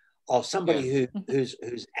state, of somebody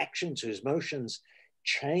whose actions, whose motions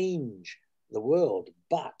change the world.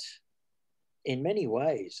 But in many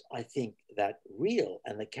ways, I think that real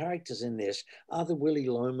and the characters in this are the Willy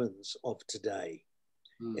Lomans of today.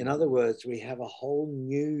 In other words, we have a whole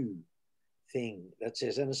new thing that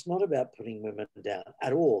says, and it's not about putting women down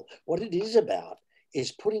at all. What it is about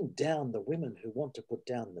is putting down the women who want to put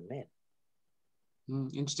down the men.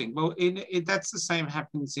 Interesting. Well, that's the same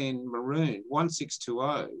happens in Maroon.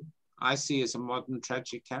 1620, I see as a modern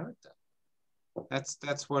tragic character.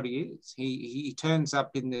 That's what he is. He turns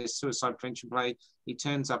up in this suicide prevention play. He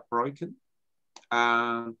turns up broken,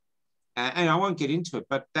 and I won't get into it,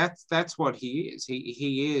 but that's what he is.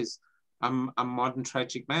 He is a modern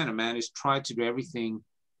tragic man, a man who's tried to do everything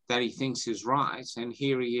that he thinks is right, and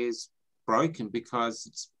here he is broken because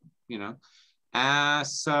it's, you know.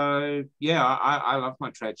 So yeah, I love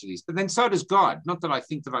my tragedies, but then so does God. Not that I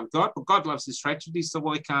think that I'm God, but God loves his tragedies, so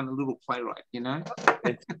why can't a little playwright, you know?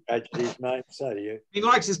 It's tragedies, mate. So do you. He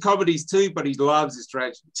likes his comedies too, but he loves his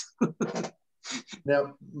tragedies.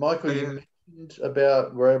 Now, Michael, you mentioned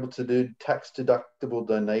about we're able to do tax-deductible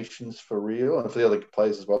donations for real and for the other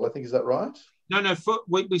plays as well, I think. Is that right? No,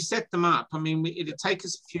 we set them up. I mean, it'd take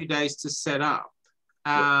us a few days to set up.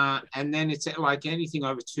 And then it's like anything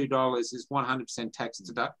over $2 is 100% tax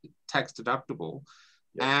deductible.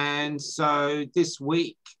 Yep. And so this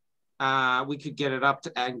week we could get it up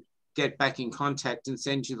and get back in contact and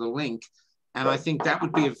send you the link. And I think that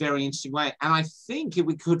would be a very interesting way. And I think if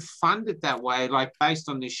we could fund it that way, like based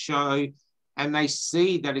on this show, and they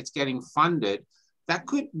see that it's getting funded, that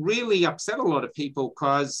could really upset a lot of people,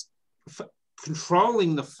 because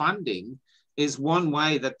controlling the funding is one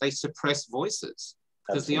way that they suppress voices.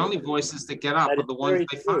 Because the only voices that get up are the ones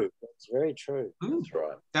they fund. That's very true. That's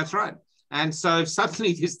right. That's right. And so if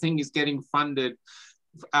suddenly this thing is getting funded,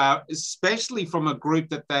 especially from a group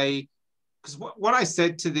that they, because what I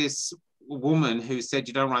said to this woman who said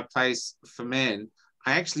you don't write plays for men,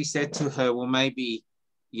 I actually said to her, well, maybe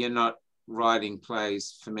you're not writing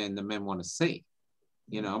plays for men the men want to see.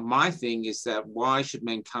 You know, my thing is that why should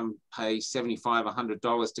men come pay $75,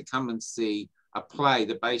 $100 to come and see a play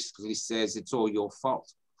that basically says it's all your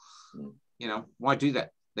fault? You know, why do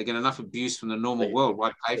that? They get enough abuse from the normal world.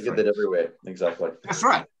 Why pay for it? They get that everywhere. Exactly. That's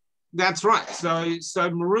right. That's right. So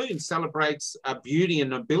Maroon celebrates a beauty and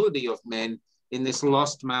nobility of men in this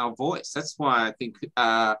lost male voice. That's why I think,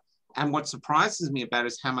 and what surprises me about it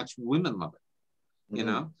is how much women love it. You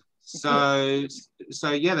know, so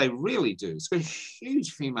yeah, they really do. It's got a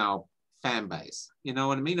huge female fan base. You know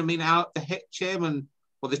what I mean? I mean, the head chairman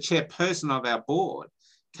or the chairperson of our board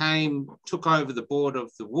took over the board of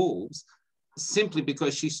the Wolves simply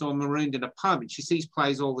because she saw Marooned in a pub, and she sees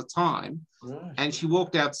plays all the time. Right. And she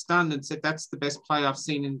walked out stunned and said, that's the best play I've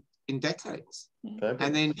seen in decades. Perfect.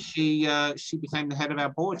 And then she became the head of our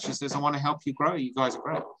board. She says, I want to help you grow. You guys are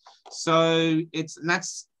great. So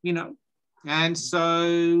that's, you know, and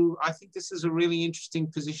so I think this is a really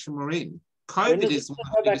interesting position we're in. COVID is one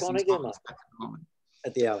of the biggest things at the moment.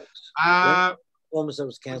 At the Alex. Almost it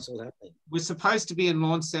was cancelled happening. We're supposed to be in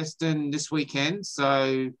Launceston this weekend,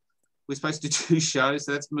 so we're supposed to do 2 shows,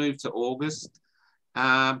 so that's moved to August.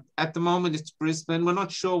 At the moment, it's Brisbane. We're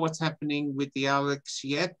not sure what's happening with the Alex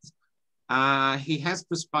yet. He has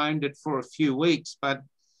postponed it for a few weeks, but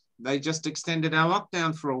they just extended our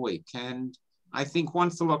lockdown for a week. And I think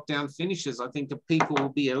once the lockdown finishes, I think the people will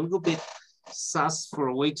be a little bit sus for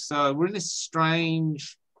a week. So we're in this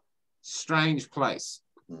strange place.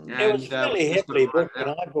 It was fairly heavily booked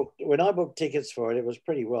when I booked tickets for it. It was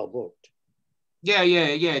pretty well booked. Yeah.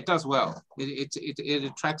 It does well. It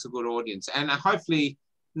attracts a good audience, and hopefully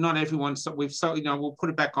not everyone. So we'll put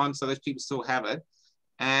it back on so those people still have it,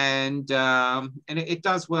 and it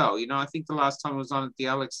does well. I think the last time I was on at the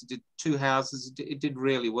Alex, it did 2 houses. It did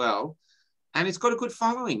really well, and it's got a good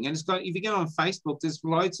following. And if you get on Facebook, there's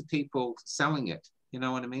loads of people selling it. You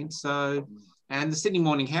know what I mean? So, and the Sydney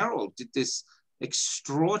Morning Herald did this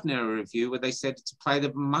extraordinary review where they said it's a play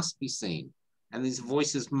that must be seen, and these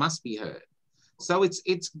voices must be heard. So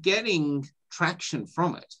it's getting traction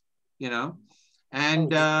from it,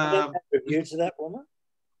 And review to that woman.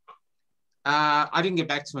 I didn't get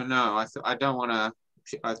back to her. No, I don't want to.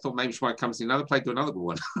 I thought maybe she might come see another play, do another good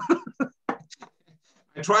one.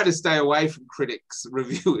 I try to stay away from critics,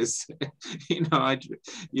 reviewers. I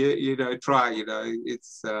try.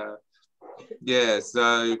 It's yeah.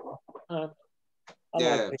 So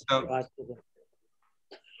yeah.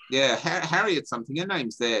 Yeah, Harriet something. Her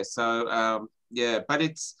name's there. So yeah, but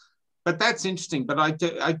that's interesting. But I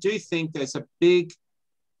do think there's a big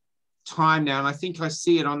time now, and I think I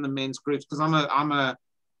see it on the men's groups because I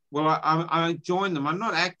join them. I'm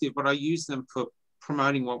not active, but I use them for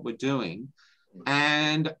promoting what we're doing,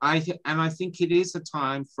 and I think it is a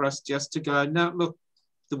time for us just to go. No, look,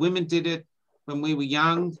 the women did it when we were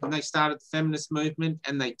young, when they started the feminist movement,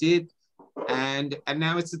 and they did, and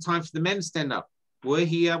now it's the time for the men to stand up. We're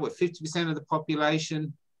here, we're 50% of the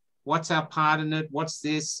population. What's our part in it? What's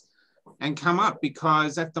this? And come up,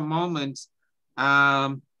 because at the moment,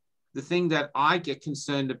 the thing that I get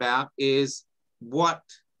concerned about is what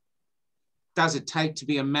does it take to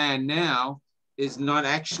be a man now is not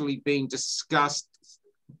actually being discussed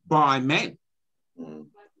by men.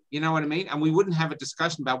 You know what I mean? And we wouldn't have a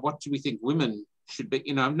discussion about what do we think women should be,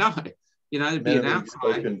 no. It'd be an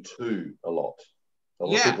outcry. Spoken to a lot.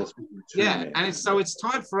 And so it's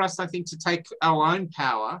time for us, I think, to take our own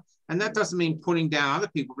power, and that doesn't mean putting down other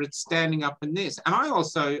people, but it's standing up in this. And I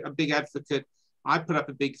also a big advocate. I put up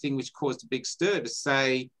a big thing which caused a big stir to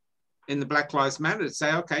say, in the Black Lives Matter, to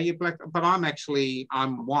say, okay, you're black, but I'm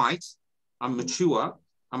white, I'm mature,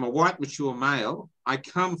 I'm a white mature male. I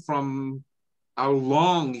come from a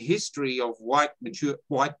long history of mature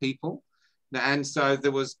white people, and so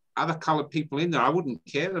there was other coloured people in there. I wouldn't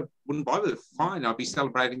care, wouldn't bother. Fine, I'll be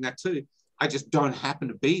celebrating that too. I just don't happen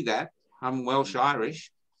to be that. I'm Welsh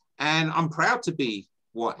Irish, and I'm proud to be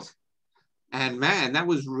white. And man, that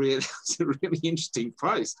was really a really interesting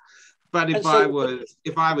post. But if I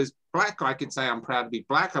was black, I could say I'm proud to be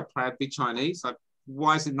black. I'm proud to be Chinese.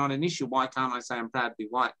 Why is it not an issue? Why can't I say I'm proud to be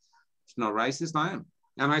white? It's not racist. I am,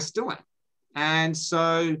 and I still am. And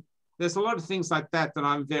so there's a lot of things like that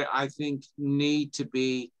I think need to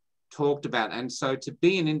be talked about. And so to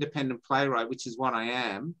be an independent playwright, which is what I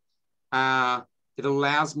am, it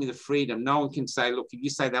allows me the freedom. No one can say, look, if you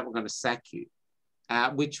say that, we're going to sack you.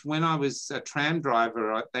 Which when I was a tram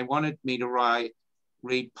driver, they wanted me to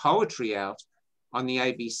read poetry out on the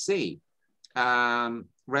ABC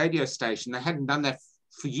radio station. They hadn't done that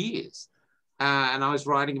for years. And I was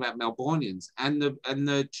writing about Melbournians, and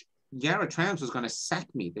the Yarra Trams was going to sack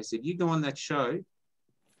me. They said, you go on that show,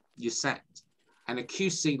 you're sacked. And a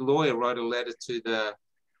QC lawyer wrote a letter to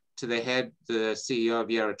the head, the CEO of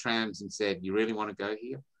Yarra Trams, and said, you really want to go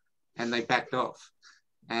here? And they backed off.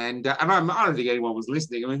 And I don't think anyone was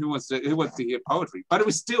listening. I mean, who wants to hear poetry? But it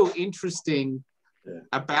was still interesting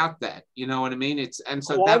about that. You know what I mean?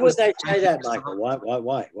 Why would they say that, Michael? Why?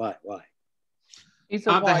 He's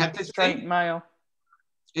a white straight male.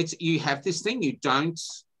 You have this thing. You don't.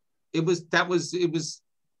 I was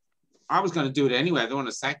going to do it anyway. They want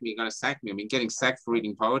to sack me. You're going to sack me. I mean, getting sacked for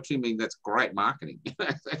reading poetry, I mean, that's great marketing.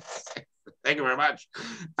 Thank you very much.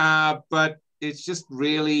 But it's just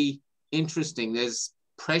really interesting. There's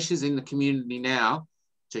pressures in the community now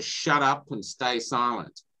to shut up and stay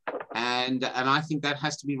silent. And I think that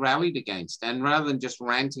has to be rallied against. And rather than just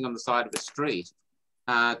ranting on the side of a street,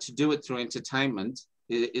 to do it through entertainment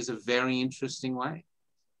is a very interesting way,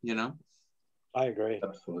 I agree.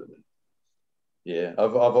 Absolutely. Yeah,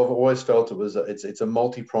 I've always felt it's a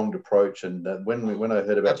multi-pronged approach, and when I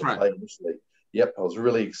heard about the play initially, I was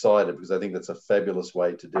really excited because I think that's a fabulous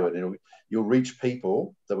way to do it. And you'll reach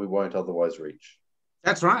people that we won't otherwise reach.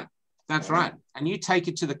 That's right. And you take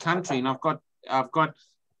it to the country, and I've got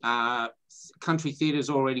country theatres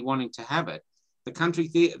already wanting to have it. The country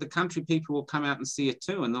people will come out and see it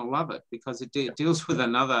too, and they'll love it because it deals with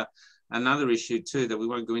another issue too that we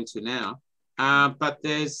won't go into now. But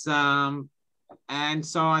there's and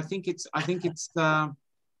so I think it's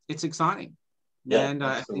exciting, Yeah, and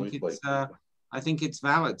absolutely. I think it's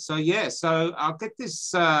valid. So yeah, so I'll get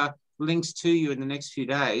this links to you in the next few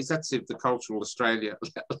days. That's if the Cultural Australia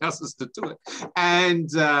allows us to do it, and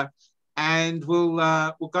we'll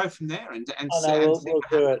go from there and we'll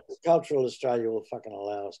do it. Cultural Australia will fucking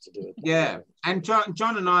allow us to do it. Yeah, and John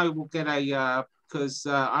and I will get a because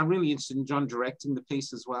I'm really interested in John directing the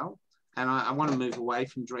piece as well, and I want to move away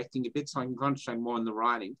from directing a bit so I can concentrate more on the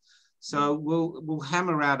writing. So we'll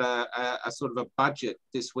hammer out a sort of a budget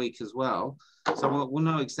this week as well, so we'll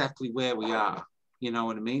know exactly where we are. You know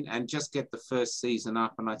what I mean? And just get the first season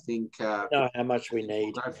up, and I think know how much we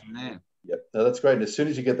need. We'll go from there. Yep, no, that's great. And as soon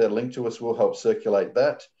as you get that link to us, we'll help circulate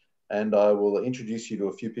that. And I will introduce you to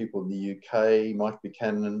a few people in the UK, Mike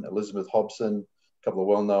Buchanan, Elizabeth Hobson, a couple of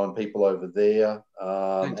well-known people over there,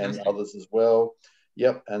 and others as well.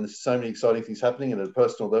 Yep, and there's so many exciting things happening. And at a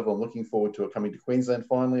personal level, I'm looking forward to it coming to Queensland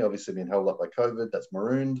finally. Obviously being held up by COVID, that's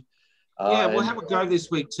marooned. Yeah, we'll have a go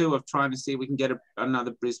this week too of trying to see if we can get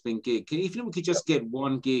another Brisbane gig. Even if we could just get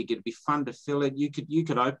one gig, it'd be fun to fill it. You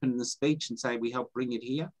could open the speech and say we help bring it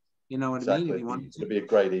here. You know what I mean? If you want to. It'd be a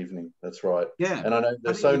great evening. That's right. Yeah. And I know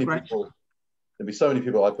there's so many people. There'll be so many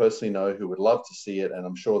people I personally know who would love to see it, and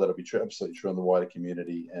I'm sure that'll be absolutely true in the wider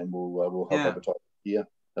community. And we'll help advertise here.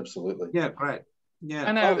 Absolutely. Yeah, great. Yeah.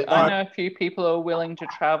 I know a few people are willing to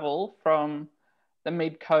travel from the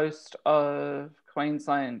mid-coast of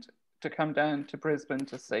Queensland to come down to Brisbane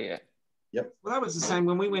to see it. Yep. Well, that was the same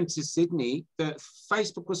when we went to Sydney. The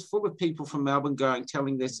Facebook was full of people from Melbourne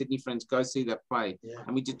telling their Sydney friends, go see that play. Yeah.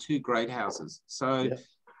 And we did 2 great houses. So,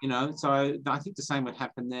 you know, so I think the same would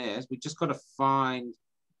happen there. We just got to find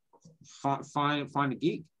a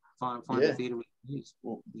gig, find a theatre we can use.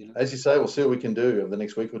 Well, you know? As you say, we'll see what we can do over the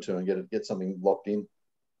next week or two and get something locked in.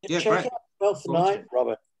 Yeah, check out 12th Night,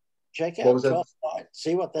 Robert. Check out 12th Night.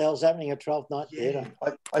 See what the hell's happening at 12th Night Theatre.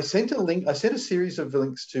 I sent a link. I sent a series of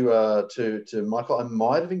links to Michael. I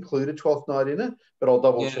might have included 12th Night in it, but I'll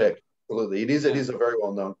double check. Absolutely, it is a very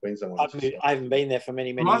well known Queensland one. I haven't been there for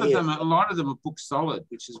many years. A lot of them are booked solid,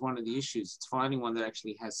 which is one of the issues. It's finding one that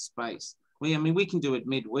actually has space. We can do it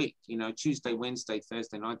midweek. You know, Tuesday, Wednesday,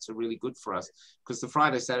 Thursday nights are really good for us because the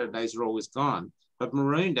Friday, Saturdays are always gone. But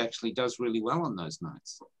Marooned actually does really well on those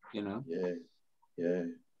nights. You know. Yeah.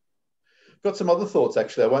 Got some other thoughts,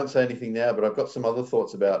 actually. I won't say anything now, but I've got some other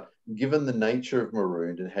thoughts about, given the nature of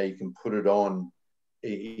Marooned and how you can put it on,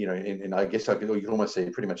 you know, and I guess you can almost see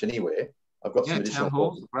it pretty much anywhere. I've got some additional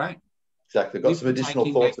thoughts. Right. Exactly. I've got some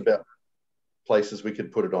additional thoughts about places we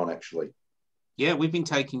could put it on, actually. Yeah, we've been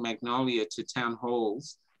taking Magnolia to town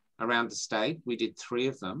halls around the state. We did 3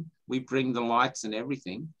 of them. We bring the lights and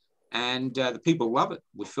everything, and the people love it.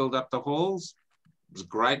 We filled up the halls. It was a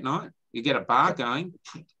great night. You get a bar going.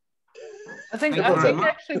 I think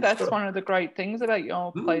actually that's one of the great things about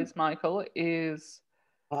your plays, Michael, is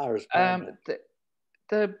the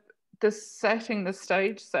setting, the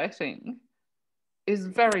stage setting is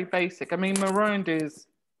very basic. I mean, Marooned is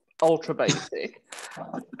ultra basic,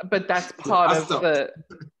 but that's part of the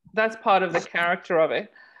character of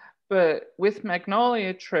it. But with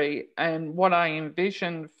Magnolia Tree and what I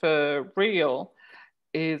envision for Real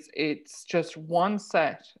is it's just one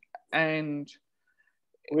set, and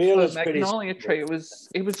Real is Magnolia Tree, it was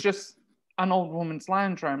just an old woman's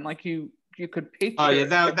lounge room, like you could picture. Oh yeah,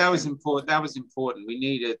 that was important. That was important. We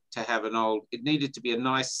needed to have it needed to be a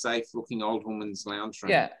nice, safe looking old woman's lounge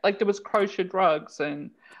room. Yeah, like there was crocheted rugs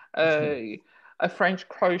and a French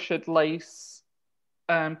crocheted lace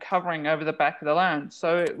covering over the back of the lounge.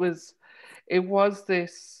 So it was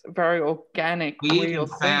this very organic. We even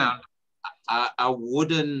found a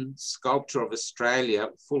wooden sculpture of Australia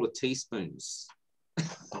full of teaspoons.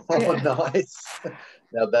 Oh, nice.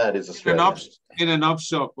 Now that is Australian. In an op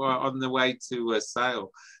shop on the way to a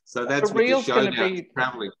sale. So that's what the show now is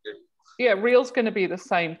traveling to. Yeah, Real's going to be the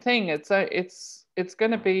same thing. It's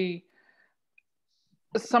going to be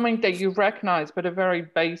something that you recognize, but a very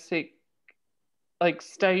basic, like,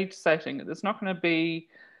 stage setting. There's not going to be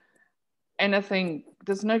anything.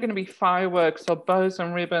 There's not going to be fireworks or bows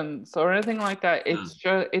and ribbons or anything like that.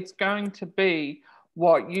 It's going to be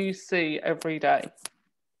what you see every day.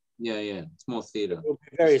 Yeah, it's more theatre. It will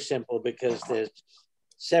be very simple because there's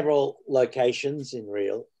several locations in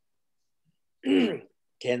Real.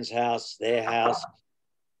 Ken's house, their house,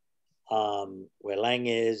 where Lang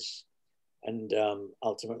is, and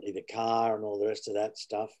ultimately the car and all the rest of that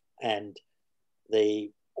stuff, and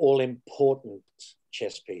the all-important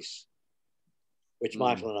chess piece, which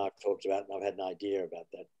Michael and I have talked about, and I've had an idea about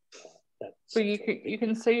that. So you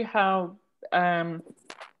can see how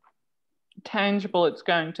tangible it's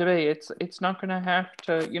going to be. It's not going to have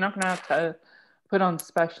to. You're not going to have to put on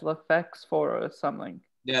special effects for it or something.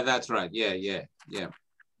 Yeah, that's right. Yeah. No.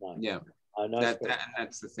 Yeah. I know.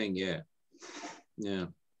 That's the thing. Yeah.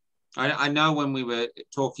 I know when we were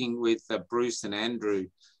talking with Bruce and Andrew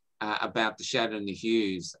about the Shadow and the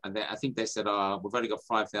Hues, and I think they said, "Oh, we've only got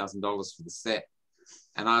 $5,000 for the set,"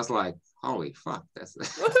 and I was like, "Holy fuck, that's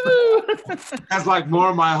that's like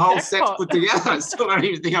more of my whole set put together." I still don't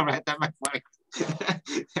even think I've had that much money.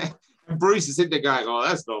 And Bruce is sitting there going, "Oh,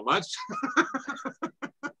 that's not much."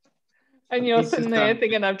 And you're sitting there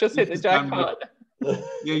thinking, "I've just hit the jackpot."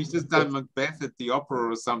 Yeah, he's just done Macbeth at the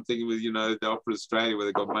opera or something with, you know, the Opera Australia, where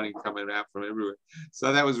they got money coming out from everywhere.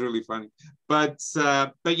 So that was really funny. But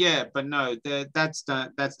no, that's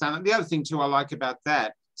done. And the other thing too I like about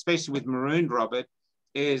that, especially with Marooned, Robert,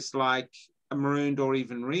 is like a Marooned or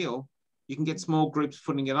even Real, you can get small groups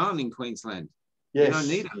putting it on in Queensland. Yes, you don't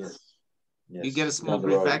need us. Yes. You get a small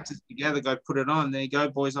group of actors together, go put it on. There you go,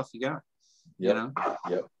 boys, off you go. Yep. You know.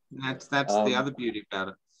 Yep. And that's the other beauty about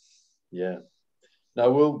it. Yeah.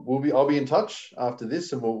 No, I'll be in touch after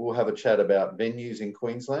this, and we'll have a chat about venues in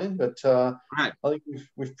Queensland. But right. I think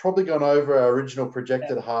we've probably gone over our original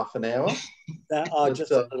projected half an hour.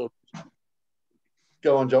 Just a little.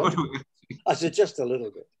 Go on, John. I said just a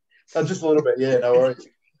little bit. Just a little bit. Yeah, no worries.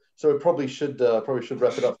 So we probably should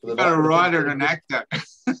wrap it up for the night. Got a writer and an actor.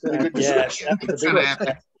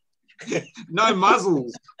 No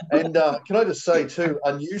muzzles. And can I just say too,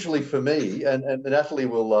 unusually for me, and Natalie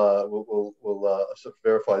will sort of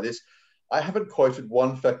verify this, I haven't quoted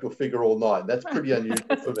one fact or figure all night. That's pretty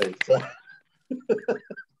unusual for me. So.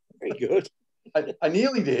 Very good. I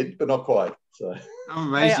nearly did, but not quite. So I'm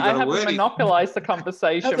amazed I haven't monopolised the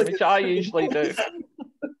conversation, which I usually do.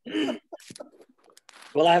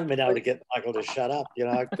 Well, I haven't been able to get Michael to shut up. You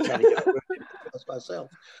know, I'm trying to get it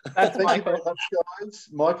myself. Thank you very much, guys.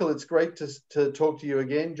 Michael, it's great to talk to you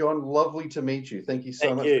again. John, lovely to meet you. Thank you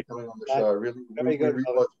so much for coming on the show. Really, very good.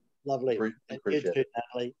 Really lovely. Appreciate you too,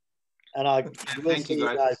 Natalie. And I will see you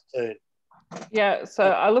guys soon. Yeah, so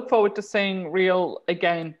I look forward to seeing Real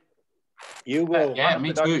again. You will. Yeah,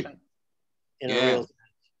 me too. In a real.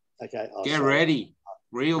 Okay. Get ready.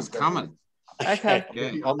 Real's coming. Okay.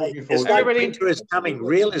 Yeah. I'm looking forward. Everybody is coming.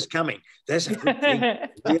 Real is coming. There's a good thing.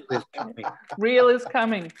 Real is coming. Real is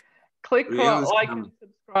coming. Click like and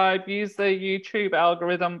subscribe. Use the YouTube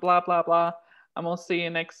algorithm. Blah blah blah. And we'll see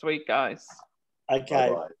you next week, guys. Okay.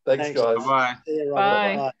 Bye-bye. Thanks, guys. Bye. See you,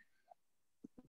 Robert. Bye. Bye.